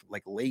 4th,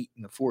 like late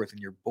in the 4th, and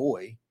your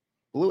boy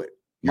blew it.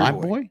 My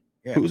boy?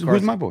 Yeah, who's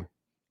my boy?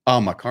 Oh,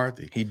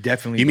 McCarthy. He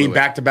definitely. You mean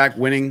back-to-back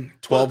winning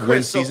 12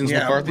 win seasons,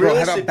 McCarthy?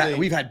 Bro,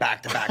 we've had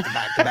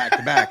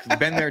back-to-back.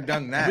 Been there,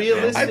 done that.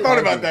 I thought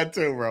about that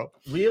too, bro.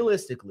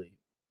 Realistically,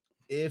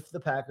 if the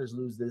Packers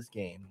lose this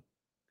game,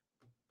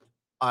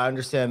 I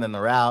understand then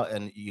they're out,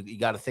 and you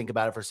got to think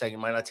about it for a second.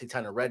 It might not take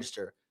time to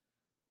register.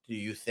 Do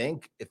you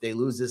think if they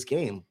lose this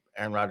game,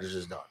 Aaron Rodgers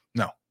is done?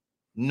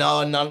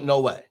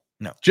 No way.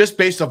 No. Just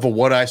based off of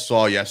what I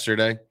saw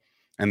yesterday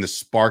and the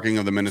sparking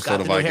of the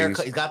Minnesota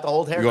Vikings. He's got the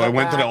old haircut. I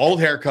went to the old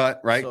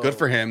haircut, right? So, good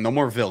for him. No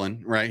more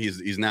villain, right?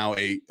 He's now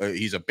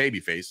he's a baby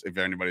face, if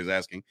anybody's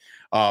asking.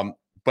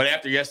 But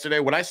after yesterday,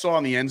 what I saw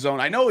in the end zone,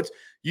 I know it's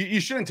you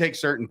shouldn't take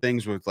certain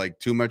things with like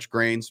too much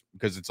grains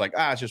because it's like,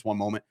 it's just one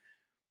moment.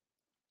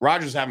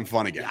 Rodgers having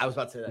fun again. Yeah, I was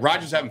about to say that.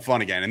 Rodgers having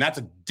fun again, and that's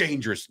a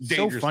dangerous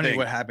so funny thing.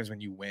 what happens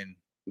when you win,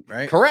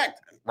 right? Correct.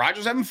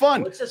 Rodgers having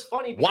fun. Well, it's just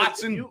funny.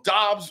 Watson,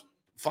 Dobbs,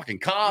 fucking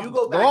Cobb, You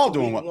go back they're all to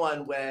doing week well.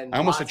 one when I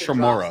almost said Watson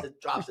Tremora.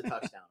 drops the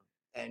touchdown,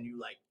 and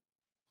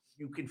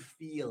you can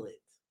feel it,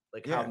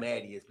 how Yeah.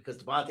 mad he is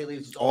because Devontae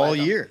leaves just All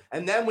year.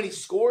 And then when he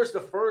scores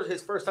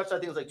his first touchdown, I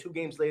think it was like 2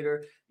 games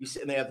later. You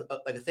sit and they have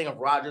like a thing of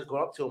Rodgers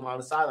going up to him on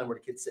the sideline where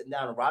the kid's sitting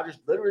down, and Rodgers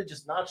literally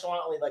just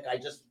nonchalantly I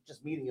just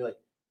meeting you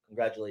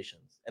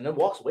congratulations, and then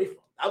walks away from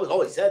him. That was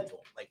always said to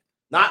him,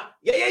 not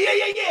yeah.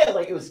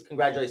 It was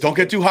congratulations. Don't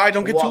get too high,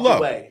 don't get too low.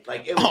 Away.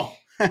 It was,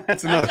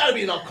 that's another. gotta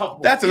be an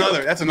uncomfortable. That's feeling.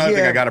 another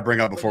thing I got to bring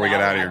up before we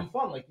get out of here.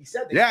 Fun, like you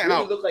said. They Yeah,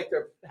 really look like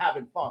they're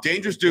having fun.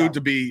 Dangerous dude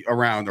to be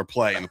around or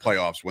play in the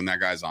playoffs when that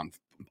guy's on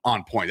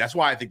point. That's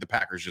why I think the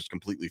Packers just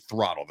completely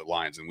throttled the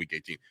Lions in Week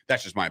 18.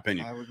 That's just my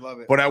opinion. I would love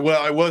it. But I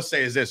will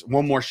say is this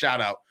one more shout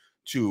out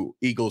to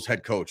Eagles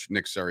head coach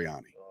Nick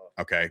Sirianni.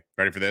 Okay,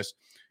 ready for this?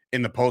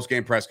 In the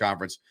post-game press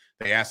conference,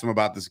 they asked him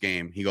about this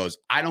game. He goes,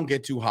 I don't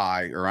get too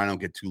high or I don't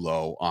get too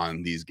low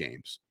on these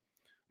games.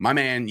 My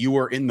man, you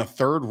were in the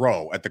third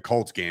row at the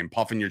Colts game,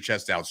 puffing your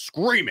chest out,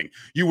 screaming.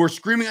 You were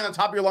screaming on the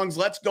top of your lungs,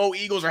 let's go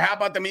Eagles, or how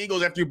about them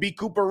Eagles after you beat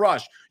Cooper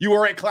Rush? You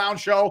were a clown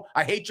show.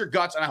 I hate your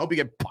guts, and I hope you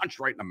get punched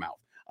right in the mouth.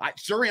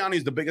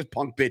 Sirianni's the biggest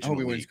punk bitch I hope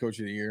in he the wins league. Coach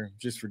of the Year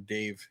just for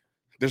Dave.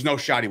 There's no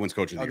shot he wins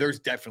Coach of the Year. There's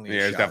definitely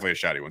there's definitely a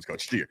shot he wins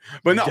Coach of the Year.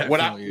 But no,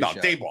 Definitely a shot.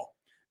 Dayball.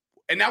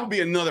 And that would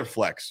be another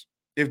flex.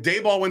 If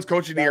Dayball wins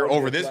Coach of the Year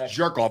over this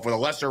jerk off with a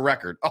lesser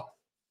record.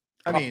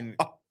 I mean,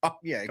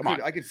 yeah,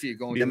 I could see it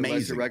going to the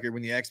lesser record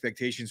when the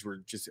expectations were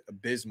just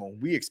abysmal.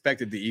 We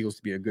expected the Eagles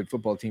to be a good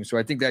football team, so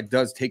I think that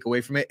does take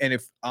away from it. And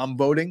if I'm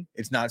voting,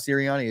 it's not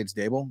Sirianni, it's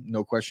Daboll,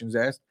 no questions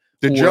asked,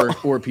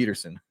 or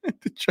Peterson.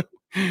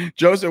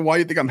 Joe said, "Why do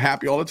you think I'm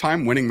happy all the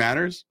time? Winning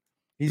matters."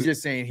 He's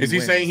just saying. Is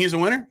he saying he's a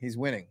winner? He's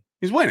winning.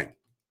 He's winning.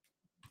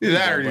 Either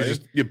that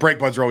or your break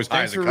buds are always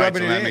high as a kite,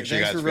 so that makes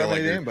you guys feel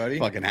like you're buddy.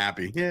 fucking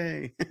happy.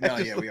 Yay. No,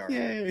 yeah, we are.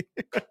 Yay.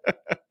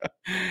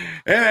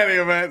 In any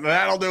event,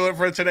 that'll do it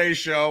for today's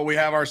show. We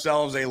have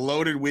ourselves a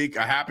loaded week.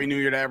 A happy new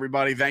year to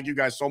everybody. Thank you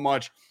guys so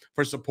much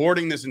for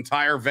supporting this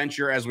entire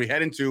venture as we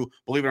head into,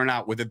 believe it or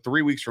not, within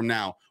 3 weeks from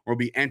now, we'll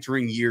be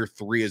entering year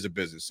 3 as a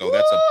business. So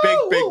that's a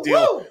big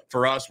deal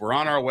for us. We're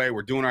on our way.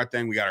 We're doing our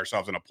thing. We got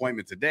ourselves an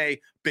appointment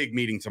today, big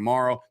meeting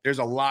tomorrow. There's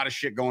a lot of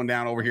shit going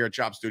down over here at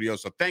Chop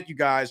Studios. So thank you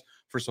guys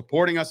for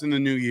supporting us in the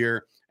new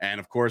year. And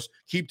of course,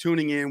 keep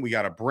tuning in. We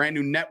got a brand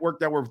new network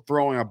that we're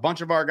throwing a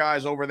bunch of our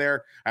guys over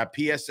there at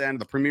PSN,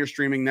 the Premier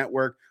Streaming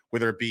Network,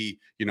 whether it be,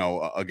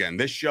 again,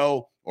 this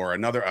show or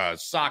another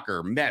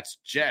soccer, Mets,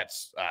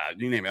 Jets,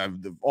 you name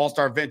it, the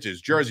All-Star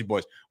Vintage, Jersey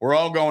Boys. We're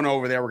all going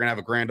over there. We're going to have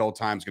a grand old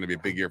time. It's going to be a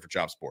big year for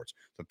Chop Sports.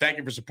 So thank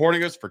you for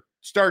supporting us, for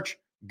Sturch,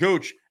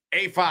 Gooch,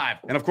 A5,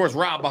 and of course,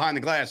 Rob behind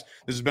the glass.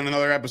 This has been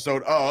another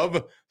episode of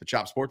the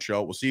Chop Sports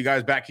Show. We'll see you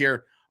guys back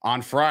here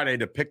on Friday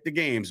to pick the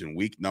games in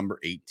week number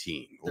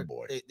 18. Oh,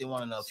 boy. They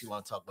want to know if you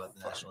want to talk about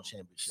the national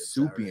championship.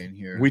 Soupy in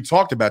here. We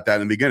talked about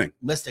that in the beginning.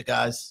 Missed it,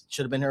 guys.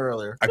 Should have been here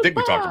earlier. I think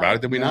we talked about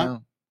it. Did we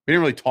not? We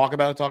didn't really talk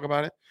about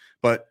it.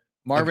 But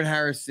Marvin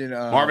Harrison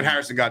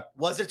got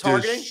was it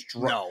targeting?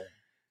 No.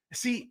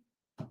 See,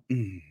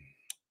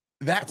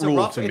 that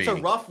rule to me. It's a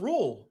rough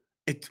rule.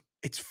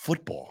 It's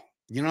football.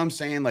 You know what I'm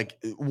saying? Like,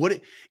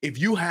 if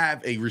you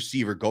have a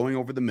receiver going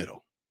over the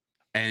middle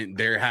and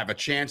they have a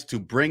chance to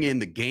bring in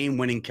the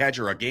game-winning catch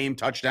or a game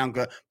touchdown,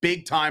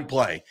 big time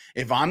play.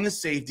 If I'm the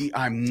safety,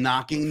 I'm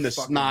knocking the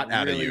snot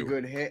out of you.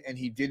 Good hit, and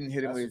he didn't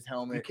hit him with his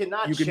helmet. You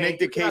cannot. You can make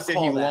the case that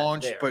he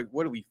launched, but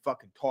what are we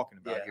fucking talking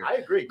about here? I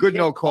agree. Good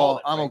no call.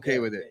 I'm okay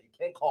with it. You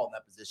can't call in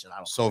that position. I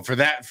don't. So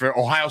for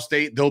Ohio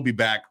State, they'll be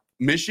back.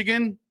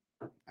 Michigan,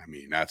 I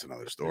mean, that's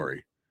another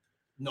story.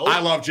 No, I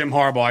love Jim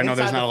Harbaugh. I know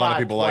there's not a lot of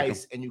people like him,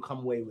 and you come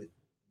away with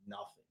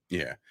nothing.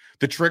 Yeah.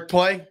 The trick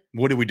play,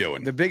 what are we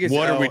doing? The biggest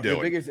what L, are we doing?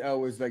 The biggest L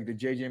was like the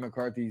JJ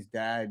McCarthy's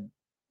dad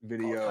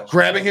video.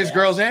 Grabbing his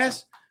girl's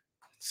ass?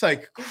 It's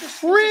like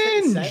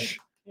cringe.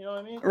 You know what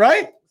I mean?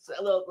 Right? It's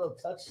a little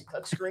touch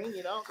screen,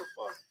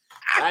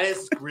 That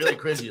is really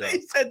cringy, though.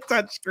 He said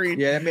touch screen.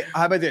 Yeah,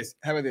 how about this?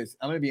 I'm going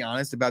to be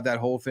honest about that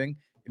whole thing.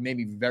 It made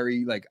me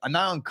very, I'm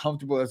not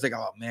uncomfortable. I was like,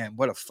 oh, man,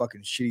 what a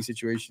fucking shitty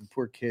situation.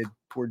 Poor kid,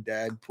 poor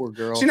dad, poor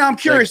girl. See, now I'm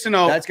curious to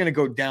know. That's going to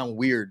go down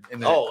weird.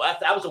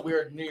 That was a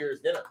weird New Year's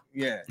dinner.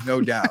 Yeah,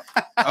 no doubt.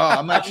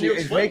 I'm actually,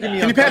 it's making me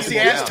Can you pass the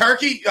ass now.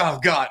 turkey? Oh,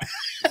 God.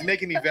 It's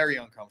making me very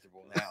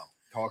uncomfortable now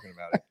talking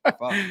about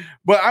it.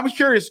 But I was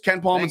curious, Ken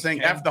Pullman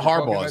saying Ken, F the for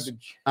talking Harbaughs.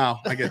 about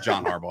I get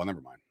John Harbaugh.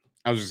 Never mind.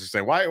 I was just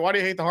gonna say, why do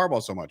you hate the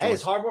Harbaugh so much? Hey,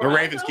 it's Harbaugh. The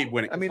Ravens keep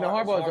winning. I mean, the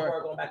Harbaugh's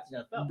are going back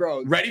to the NFL.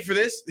 bro. Ready for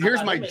this? I'm Here's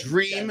not my making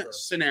dream Denver.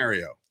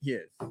 scenario.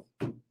 Yes.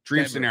 Dream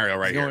Denver. scenario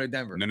right He's going here. to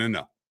Denver.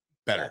 No.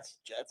 Better.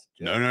 Jets.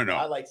 No.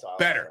 I like so.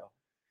 Better.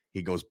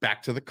 He goes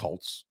back to the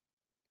Colts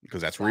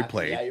because that's where he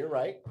played. Yeah, you're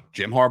right.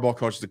 Jim Harbaugh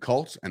coaches the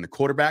Colts, and the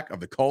quarterback of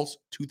the Colts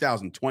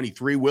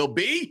 2023 will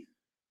be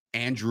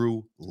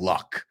Andrew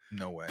Luck.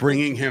 No way.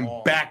 Bringing him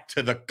back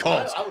to the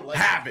Colts. I would like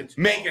Have that it.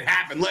 too. Make it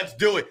happen. Let's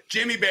do it.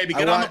 Jimmy, baby,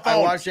 get I on the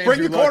phone. watched Bring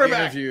Andrew the Luck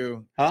quarterback.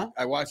 interview. Huh?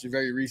 I watched a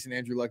very recent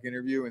Andrew Luck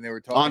interview, and they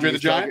were talking. Andre he the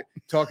was Giant?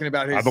 talking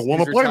about his, I don't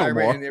wanna his play no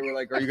retirement, more. and they were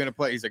like, "Are you going to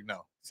play?" He's like,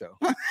 "No." So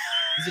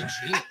He's a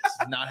genius.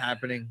 it's not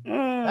happening.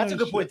 That's a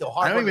good point, though.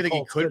 I don't Harbaugh even to think he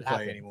Colts could play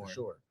happen, anymore. for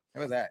sure.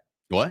 How about that?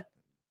 What?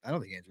 I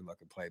don't think Andrew Luck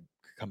could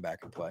come back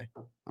and play.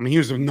 I mean, he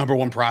was the number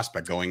one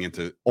prospect going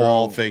into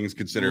all Bro, things A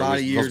considered. lot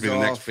Was of supposed years to be the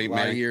off. next A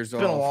lot of years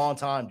It's been a off. long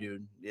time,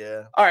 dude.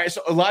 Yeah. All right,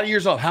 so a lot of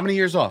years off. How many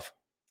years off?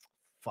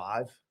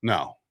 5.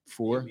 No.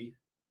 4. maybe.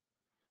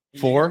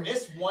 4?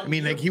 Missed one I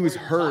mean, year like he was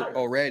before he hurt retired.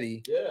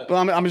 already. Yeah.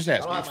 Well, I'm just I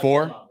don't asking. have my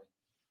 4? phone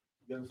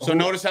on me. So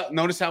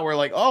notice how we're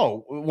like,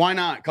 oh, why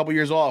not? A couple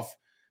years off.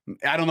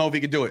 I don't know if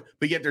he could do it,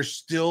 but yet there's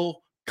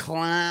still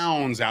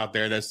clowns out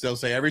there that still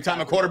say every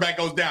time a quarterback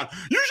goes down,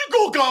 you should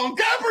go Colin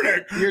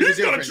Kaepernick. Here's the He's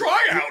gonna difference.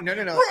 try out. No.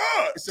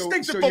 Bruh, So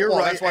stinks of you're football.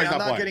 right. That's why and he's I'm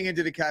not not playing. getting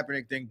into the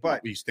Kaepernick thing,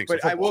 but He stinks of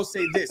But I football. will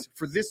say this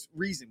for this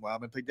reason, while I'm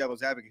going to play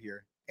devil's advocate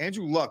here,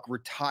 Andrew Luck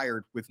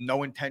retired with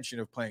no intention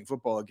of playing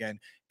football again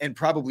and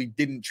probably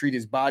didn't treat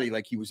his body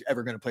like he was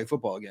ever going to play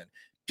football again.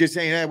 Just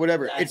saying, hey,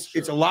 whatever. That's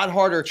It's a true. lot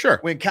harder Sure.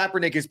 when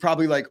Kaepernick is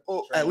probably like,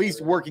 oh, at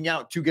least working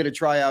out to get a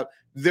tryout.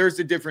 There's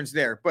a difference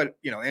there. But,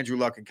 Andrew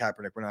Luck and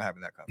Kaepernick, we're not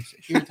having that conversation.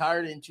 He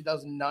retired in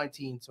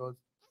 2019, so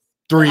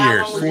 3 How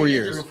years. long was 4 he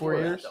years. injured 4 before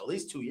that, years? though? At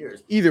least 2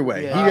 years. Either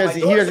way, Yeah. he My doesn't.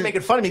 He daughters are doesn't.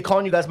 making fun of me,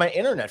 calling you guys my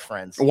internet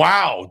friends.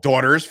 Wow,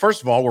 daughters.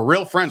 First of all, we're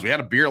real friends. We had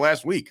a beer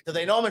last week. Do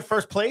they know I'm in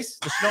first place?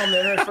 Does she know I'm the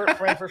internet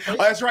friend first place?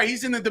 Oh, that's right.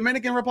 He's in the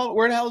Dominican Republic.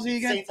 Where the hell is he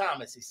again? St.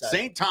 Thomas, he said.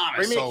 St. Thomas.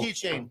 Bring me so, a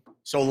keychain.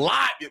 so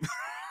lot.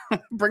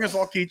 Bring us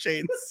all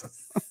keychains.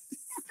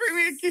 Bring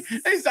me a key.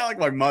 They sound like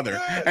my mother.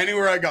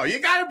 Anywhere I go, you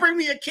got to bring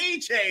me a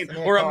keychain Send me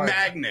a or a card.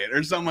 magnet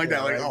or something like Yeah,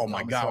 that. Like, right. oh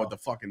my Dumb as God, hell. with the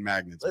fucking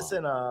magnets. Mom.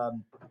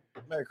 Listen,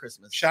 Merry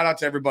Christmas. Shout out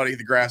to everybody at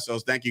the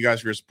Grassos. Thank you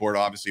guys for your support.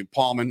 Obviously,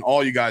 Paulman,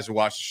 all you guys who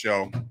watched the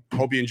show.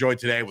 Hope you enjoyed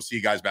today. We'll see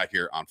you guys back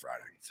here on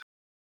Friday.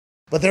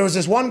 But there was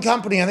this one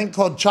company, I think,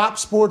 called Chop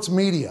Sports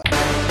Media.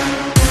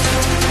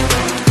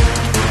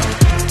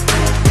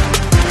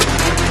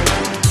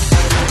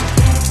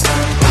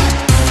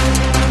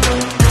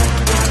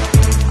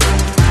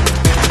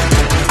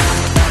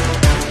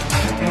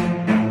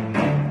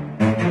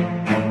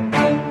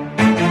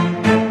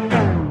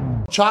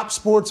 Chop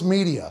Sports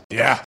Media.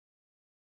 Yeah.